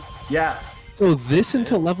scaling? Yeah. So this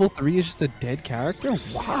into level 3 is just a dead character?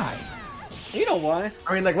 Why? You know why?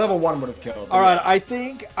 I mean, like level 1 would have killed. All right, I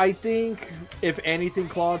think if anything,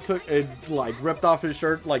 Claw took it, like ripped off his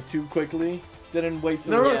shirt like too quickly. Didn't wait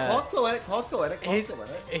till No, Yeah. Claw's still in it. Claw's still in it. Claw's he's still in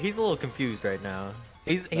it. he's a little confused right now.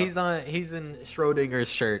 He's in Schrodinger's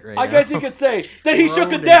shirt right I now. guess you could say that he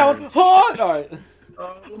shook it down. All right.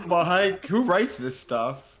 Oh my! Who writes this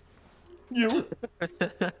stuff? You.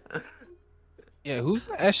 Yeah, who's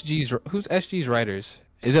SG's writers?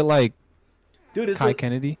 Is it like Dude, it's Kai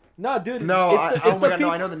Kennedy? No, dude. No, it's the no,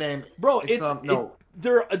 I know the name. Bro, it's no.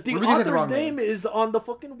 The Ruby author's has the wrong name is on the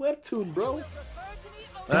fucking webtoon, bro.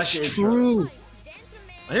 That's Actually, true.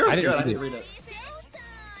 I hear it was I good. didn't I didn't read read it.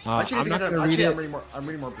 I'm not gonna read it. I'm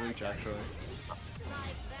reading more Bleach actually.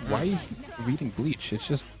 Why are you reading Bleach? It's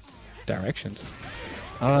just directions.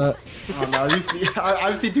 Oh no, you see,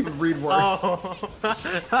 I've seen people read worse. Oh.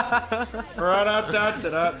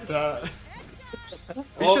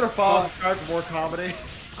 We should have followed for more comedy.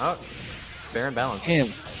 Oh, fair and balanced. Damn,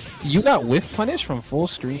 you got whiff punish from full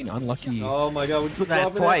screen. Unlucky. Oh my god, we took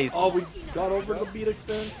That's twice. Oh, we got over the beat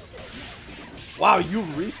extend. Wow, you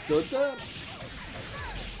restood that?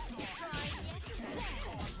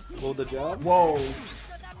 Hold the jab. Whoa.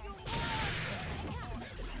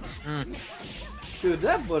 Dude,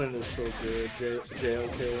 that button is so good.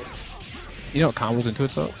 JOK. You know what combos into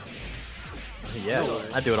itself? Yeah,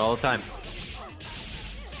 I do it all the time.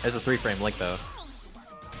 It's a 3-frame link though.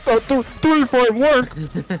 3-frame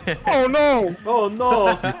work. Oh no. Oh no.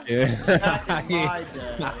 Yeah.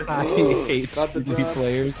 I hate Got the 2D drop.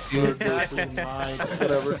 players. Dude.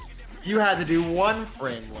 Whatever. You had to do 1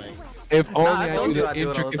 frame link. If only I I told knew you the I do it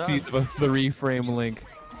all the intricacies of a 3-frame link.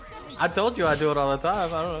 I told you I do it all the time.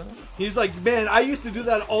 I don't know. He's like, man, I used to do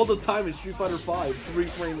that all the time in Street Fighter 5,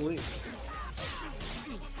 3-frame link.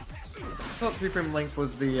 I thought 3-frame link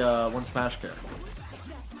was the one Smash character.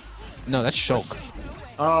 No, that's Shulk.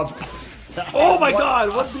 Oh my god,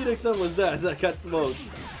 what beat extend was that? That got smoked.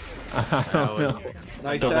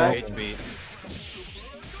 Nice tag. HB.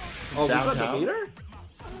 Oh, we got the Downtown? meter?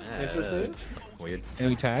 Yeah, Interesting. it's weird.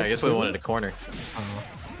 Any tag? I guess we wanted a corner.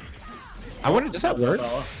 I wonder, does that work?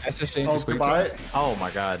 Fella. SSJ into Oh, squeak goodbye. tag? Oh my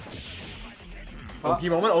god. Oki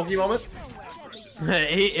moment, Oki moment.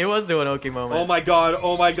 It was doing Oki moment. Oh my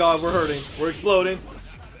god, we're hurting. We're exploding.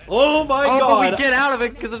 Oh my But god. we get out of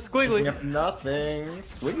it because I'm squiggly. Yep, nothing.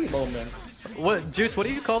 Swiggy moment. What, Juice, what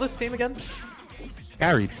do you call this team again?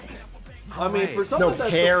 Carried. I mean, for something No, that's...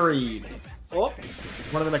 carried. Oh,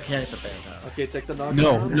 It's one of the mechanics that they have. okay, take the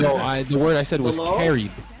knockdown. No, the word I said was Hello?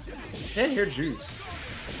 carried. Can't hear juice.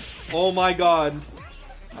 Oh my god.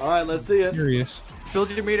 Alright, let's see it. Curious. Build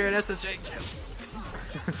your meter in SSJ.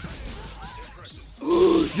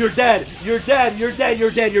 You're dead. You're dead. You're dead.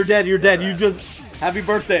 You're dead. You're dead. You're dead. You just... Happy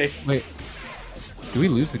birthday. Wait, did we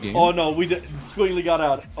lose the game? Oh no, we did. Squiggly got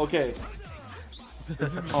out. Okay.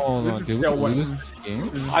 Oh no, did we still lose the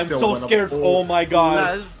game? I'm Still so winnable. scared. Oh my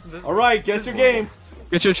god. Alright, guess your game.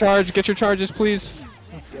 Get your charges, please.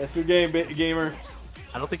 Guess your game, gamer.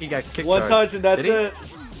 I don't think he got kicked. One touch and that's it.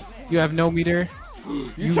 You have no meter.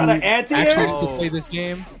 You trying to anti actually here? need to play this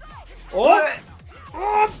game. Oh!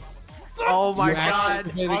 Oh my You actually god. need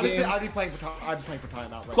to play the Honestly, game. I'd be playing for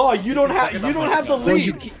timeout. Right Claw, now. you don't have the Bro,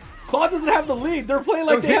 you lead. can't- Claw doesn't have the lead. They're playing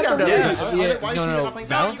like Oh, they he have got the the lead. lead. Yeah, Why is he no. not playing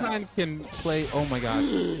Valentine can play. Oh my god.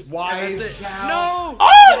 Why is Cal No!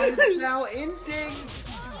 Oh! now ending?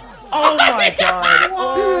 Oh my god.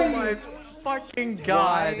 Oh my fucking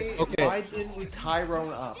god. Okay. Why didn't we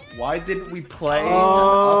Tyrone up? Why didn't we play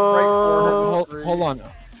Oh. Hold on.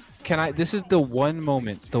 Can I? This is the one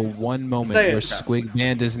moment Say it. where Squig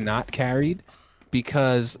Band is not carried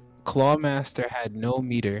because Clawmaster had no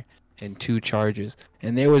meter and 2 charges,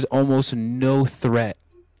 and there was almost no threat.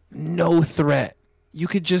 No threat. You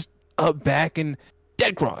could just up back and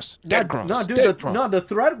dead cross. No, dude, the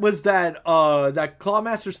threat was that that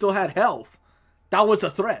Clawmaster still had health. That was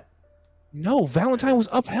the threat. No, Valentine was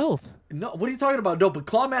up health. No, what are you talking about? No, but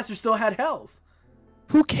Clawmaster still had health.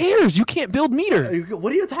 Who cares? You can't build meter.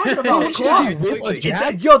 What are you talking about? Claw? With a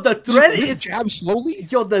jab? Yo, the threat Just is jab slowly.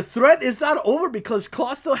 Yo, the threat is not over because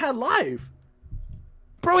Claw still had life.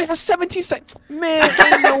 Bro, it has 17 seconds. Man,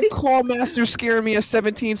 ain't no Clawmaster scaring me at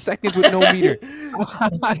 17 seconds with no meter.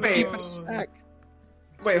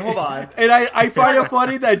 Wait, hold on. And I find it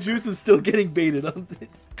funny that Juice is still getting baited on this.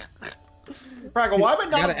 Fraggle, why am I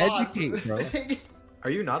not gotta a mod? educate, bro. Are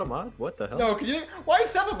you not a mod? What the hell? No, can you? Why is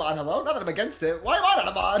 7 mod? Hello? Not that I'm against it. Why am I not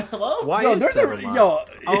a mod? Hello? Why Yo, is there's Seven a mod? yo.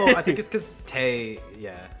 Oh, I think it's because Tay.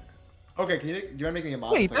 Yeah. Okay, do you want to make me a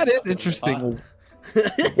mod? Wait, so I that can is upload it? interesting.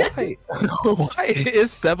 Why? Why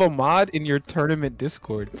is Seva mod in your tournament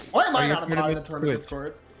Discord? Why am Or I your not a mod in the tournament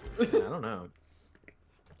tournament Twitch? Discord? I don't know.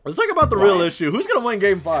 Let's talk about the real issue. Who's gonna win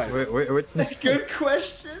Game 5? We're Good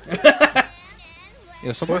question.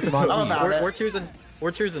 Yeah, someone mod I'm me. about it. we're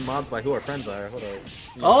choosing mods by who our friends are. Hold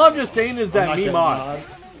on. All I'm just saying is I'm that not me getting mod.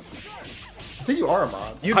 I think you are a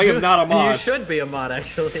mod. I am not a mod. You should be a mod,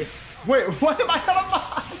 actually. Wait, what am I not a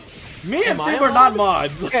mod? Me and Steve are not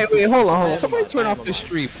mods. Okay, wait, hold on. Somebody turn off the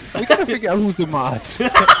stream. We gotta figure out who's the mods.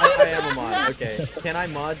 I am a mod. Okay. Can I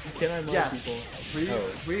mod? Yeah. People?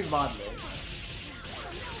 Please mod me.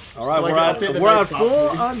 All right, Like, we're at full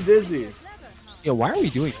on Dizzy. Yo, why are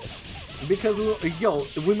we doing this? Because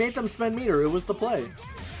we made them spend meter. It was the play.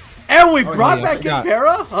 And we brought back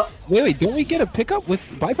Impera? Wait, don't we get a pickup with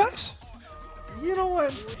bypass? You know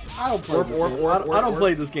what? I don't play this game. I don't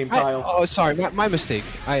play this game, Kyle. Oh, sorry, my mistake.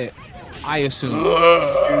 I assumed.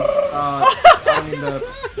 I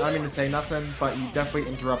don't mean to say nothing, but you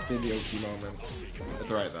definitely interrupted the OT moment. That's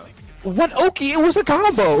right though. What Oki? It was a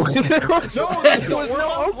combo. It was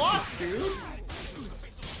no block, dude.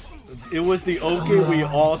 It was the Oki we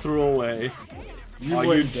all threw away.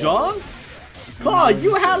 You jumped? Claw,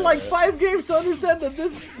 you had like 5 games to understand that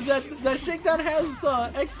that Shakedown has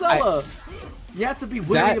Excella. You have to be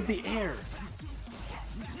wary of the air.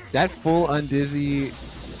 That full undizzy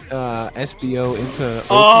SBO into Oki.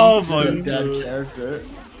 Oh my god. Character.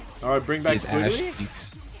 Alright, bring back Squiggly.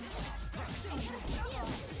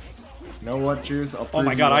 You know what, Juice? Oh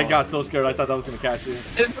my god, I got so scared. I thought that was going to catch you.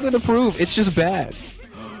 It's nothing to prove. It's just bad.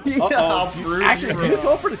 Actually, do you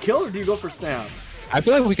go for the kill or do you go for snap? I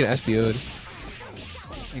feel like we can SBO'd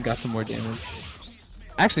and got some more damage.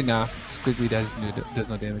 Actually, nah. Squiggly does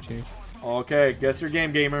no damage here. Okay, guess your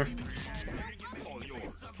game, gamer.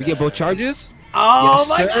 We get both charges? Oh yes,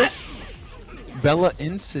 my god! Bella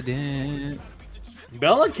incident.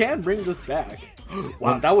 Bella can bring this back.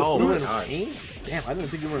 Wow, that was still in range? Damn, I didn't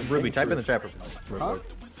think you were in Ruby, range. type in the chat real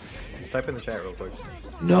quick. Type in the chat real quick.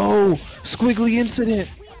 No! Squiggly incident!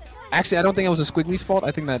 Actually, I don't think it was a Squiggly's fault.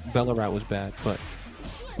 I think that Bella route was bad, but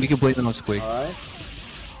we can blame it on Squig. Alright.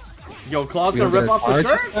 Yo, Claw's gonna rip off the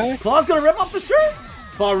shirt? Claw's gonna rip off the shirt?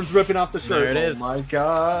 Claw's ripping off the shirt. There it is. Oh my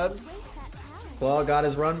god. Claw got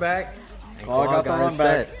his run back. Claw got the run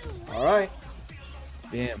back. Alright.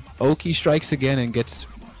 Damn. Oki strikes again and gets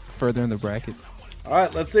further in the bracket.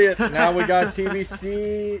 Alright, let's see it. Now we got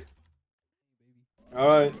TBC.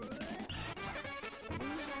 Alright.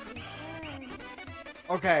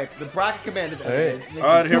 Okay, the bracket command is edited.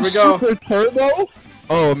 Alright, here we go. Super Turbo?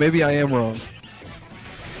 Oh, maybe I am wrong.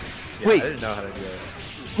 Yeah, wait. I didn't know how to do it.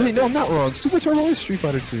 Wait, no, I'm not wrong. Super Turbo is Street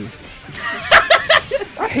Fighter 2.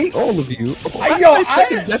 I hate all of you. I'm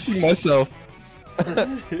second guessing myself.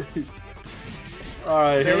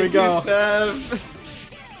 Alright, here we go.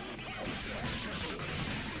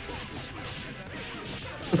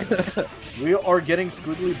 We are getting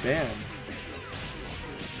Squiggly banned.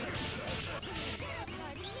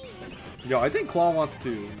 Yo, I think Claw wants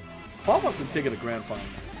to take it to grand final.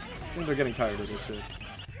 I think they're getting tired of this shit.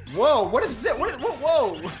 Whoa, what is it?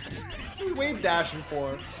 Whoa! What are you wave dashing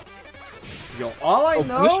for? Yo, all I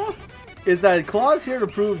know is that Claw's here to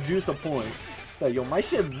prove Juice a point. That yo, my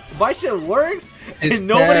shit works, and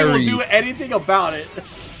nobody will do anything about it.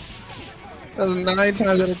 That's 9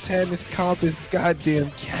 times out of 10. This comp is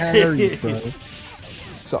goddamn carry, bro.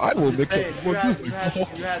 So I will mix up more music. You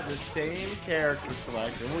had the same character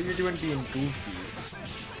selection. What you're doing being goofy.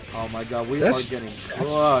 Oh my god, we are getting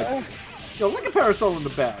fucked. Yo, look at Parasol in the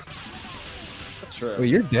back. That's true. Well,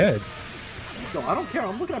 you're dead. No, I don't care.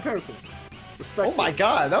 I'm looking at Parasol. Respect. Oh my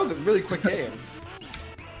god, that was a really quick game.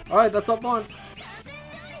 Alright, that's up 1.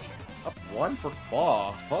 Up 1 for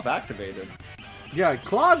Claw. Claw's activated. Yeah,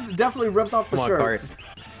 Claw definitely ripped off the shirt. Cart.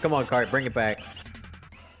 Come on, Cart, bring it back.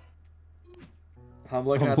 I'm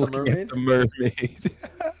looking at the mermaid. The mermaid.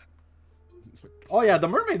 Oh yeah, the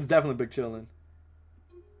mermaid's definitely big chillin'.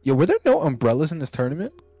 Yo, were there no umbrellas in this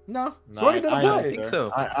tournament? No, Sorry didn't play. I think so.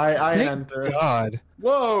 I enter. God.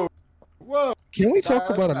 Whoa! Whoa! Can we talk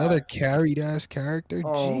about another carried ass character?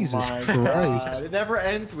 Oh Jesus my Christ. God. It never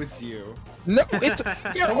ends with you. No, it's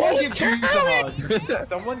Someone give Juice a hug.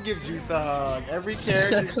 Someone give Juice a hug. Every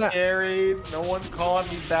character's carried. No one's calling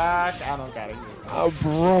me back. I don't got it.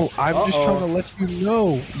 Bro, I'm just trying to let you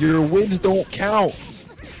know your wins don't count.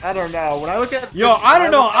 I don't know. When I look at I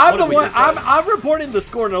don't know. I'm the one. I'm reporting the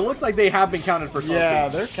score, and it looks like they have been counted for something. Yeah,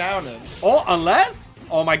 they're counted. Oh, unless.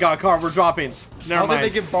 Oh my God, Car, we're dropping. Never mind. They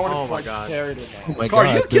give bonus oh my points God. carried in Oh my Car,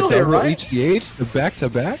 God. you killed it, right? HCH, the back to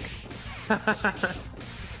back.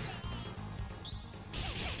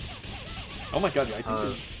 Oh my God,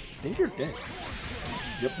 I think you're dead.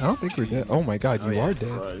 Yep. I don't think we're dead. Oh my God, you are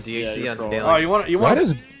dead. DHC on scaling. Oh, you want? Why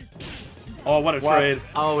does? Oh, what a trade!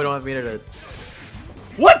 Oh, we don't have meter to.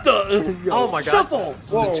 What the? Oh my God. Shuffle.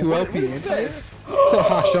 Whoa, the 2 LP anti?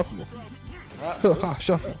 Shuffle.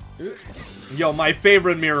 Shuffle. Yo, my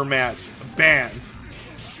favorite mirror match. Bands.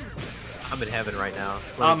 I'm in heaven right now.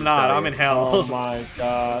 I'm not. I'm in hell. Oh my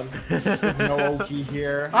god. There's no Oki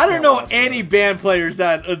here. I don't know any band players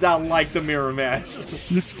that like the mirror match.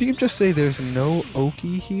 Did Steve just say there's no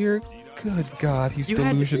Oki here? Good God, he's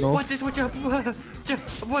delusional. What?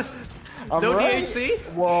 No right. DHC?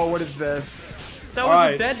 Whoa, what is this? That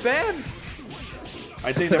was a dead band.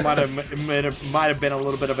 I think there might have been a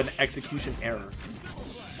little bit of an execution error.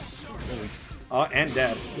 And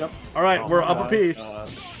dead. Yep. All right, we're up a piece.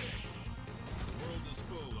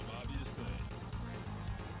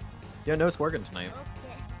 Yeah, no Swergin tonight.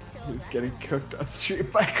 Who's getting cooked on stream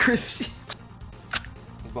by Christian?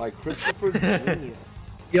 By Christopher Genius.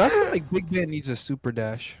 Yeah, I feel like Big Ben needs a super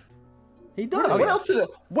dash. He does. What else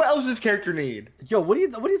does this character need? Yo, what are you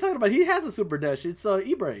talking about? He has a super dash. It's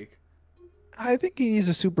E-break. I think he needs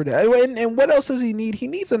a super dash. And what else does he need? He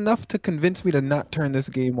needs enough to convince me to not turn this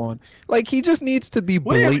game on. Like, he just needs to be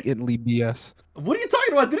blatantly BS. What are you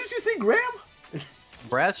talking about? Didn't you see Graham?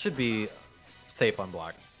 Brass should be safe on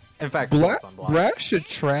block. In fact, on block. Brass should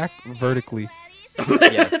track vertically.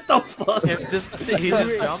 Yes. What the fuck? He just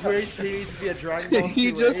jumps. He needs to be a Dragon Ball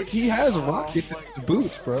he has rockets in his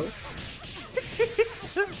boots, bro.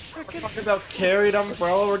 Talking about carried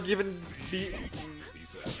umbrella, we're giving the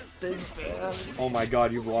big fan. Oh my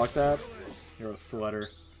god, you blocked that? You're a sweater.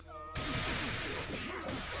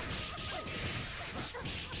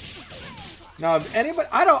 Now, if anybody,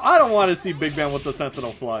 I don't want to see Big Ben with the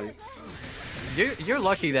Sentinel fly. You're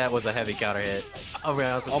lucky that was a heavy counter hit. I'll be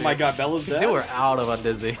honest with you. Oh my god, Bella's dead. They were out of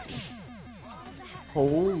Undizzy.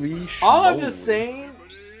 Holy shit. All I'm just saying.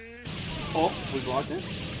 Oh, we blocked it.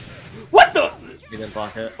 What the? We didn't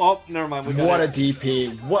block it. Oh, never mind. We got what it. a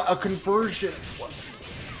DP! What a conversion! What?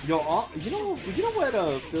 Yo, you know what?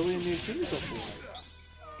 Philly needs to do something.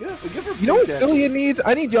 Good. You know what Philly needs?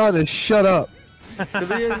 I need y'all to shut up.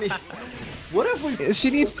 What if we? She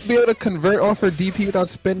needs to be able to convert off her DP without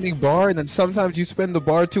spending bar, and then sometimes you spend the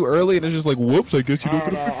bar too early, and it's just like, whoops, I guess you don't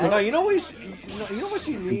get a pick No, you know what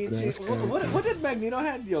she needs? What did Magneto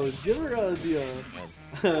have? Yo, give her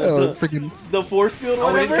freaking the force field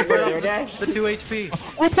or whatever. The 2 HP.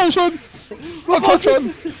 Repulsion!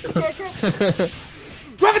 Repulsion!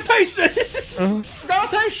 Gravitation!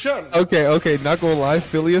 Gravitation! Okay, not gonna lie,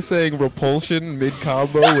 Philly is saying repulsion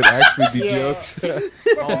mid-combo would actually be jokes.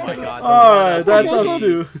 Oh my god. Alright, that's up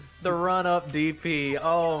to. The run-up DP.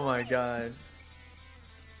 Oh my god.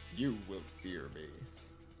 You will fear me.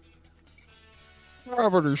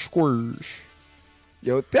 Gravity squirs.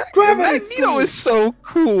 Yo, that Magneto is so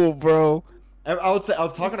cool, bro. I was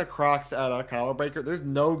talking to Crocs at Collar Breaker. There's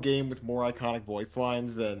no game with more iconic voice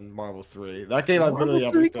lines than Marvel 3. That game I've literally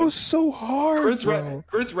Marvel 3 goes so hard,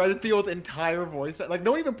 Chris Redfield's entire voice, like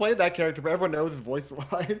no one even played that character, but everyone knows his voice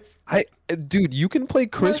lines. Dude, you can play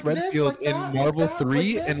Chris Redfield in Marvel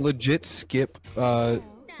 3 and legit skip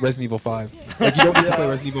Resident Evil 5. Like, you don't need to play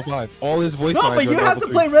Resident Evil 5. All his voice lines. No, but you have to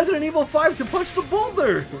play Resident Evil 5 to punch the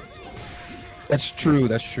boulder. That's true.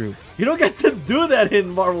 That's true. You don't get to do that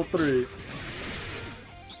in Marvel 3.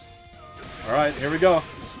 All right, here we go.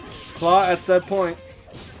 Claw at said point.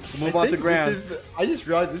 Move on to Grand. I just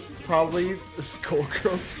realized this is probably the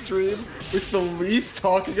Skullgirls stream with the least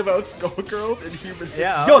talking about Skullgirls and human.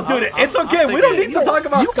 Yeah. Yo, dude, it's okay. We don't need to talk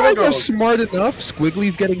about Skullgirls. You guys are smart enough.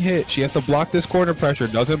 Squiggly's getting hit. She has to block this corner pressure.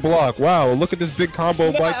 Doesn't block. Wow, look at this big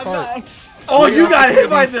combo by Cart. Oh, you got hit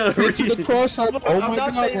by the... Into the cross side. Oh my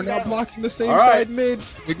god, we're not blocking the same side mid.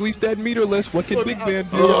 Squiggly's dead meterless. What can Big Man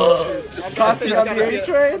do? Copy on the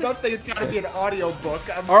A-train? I don't think it's gotta be an audio book.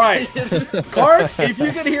 Alright, Cart, if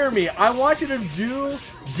you can hear me, I want you to do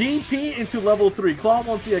DP into level 3. Claw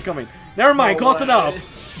won't see it coming. Never mind, close enough.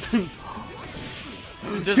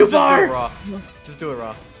 Just do it raw. Just do it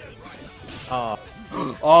raw.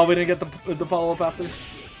 Oh, we didn't get the follow-up after?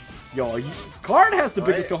 Yo, Card has the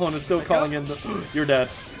biggest cojones still calling in the... You're dead.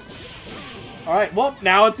 Alright, well,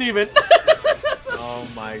 now it's even. Oh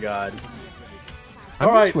my god. I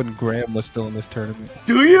wish when Graham was still in this tournament.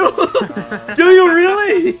 Do you? Do you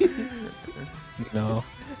really? No.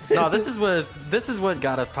 No, this is what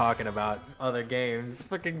got us talking about other games.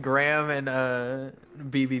 Fucking Graham and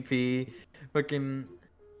BBP. Fucking...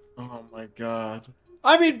 Oh my god.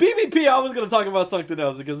 I mean, BBP, I was going to talk about something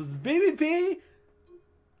else because it's BBP...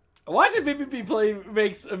 Watching BBP play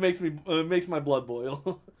makes my blood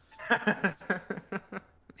boil.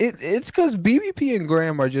 It's because BBP and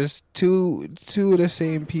Graham are just two of the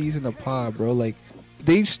same peas in a pod, bro. Like,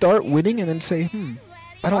 they start winning and then say,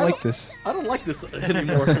 I don't like this. I don't like this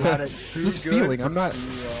anymore. This feeling, I'm not...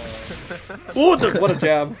 Oh, what a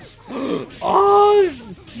jab. Oh!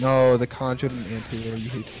 No, the Contra and anti-air, you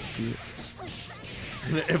hate to see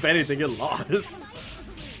it. If anything, it lost.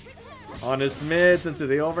 On his mids into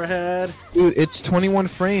the overhead. Dude, it's 21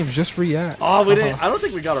 frames. Just react. Oh, we didn't. I don't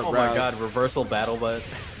think we got a Oh brass. my god, reversal battle butt.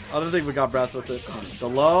 I don't think we got brass with it. The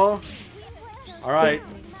low. All right.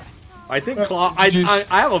 I think Claw. I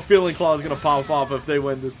have a feeling Claw is gonna pop off if they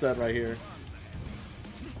win this set right here.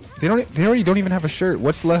 They already don't even have a shirt.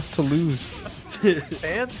 What's left to lose?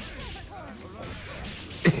 Pants?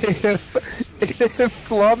 If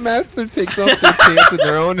Clawmaster takes off their pants in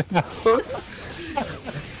their own house.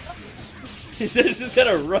 He's just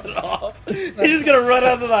gonna run off. He's just gonna run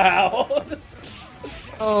out of the house.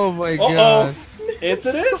 Oh my god.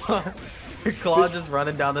 Incident? Claw just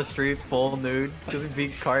running down the street full nude because he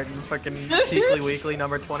beat Carton fucking cheaply weekly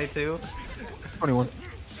number 22. 21.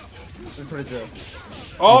 22.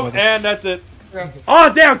 Oh, and that's it.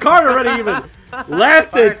 Oh, damn, Carter already even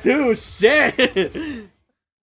left it too. Shit.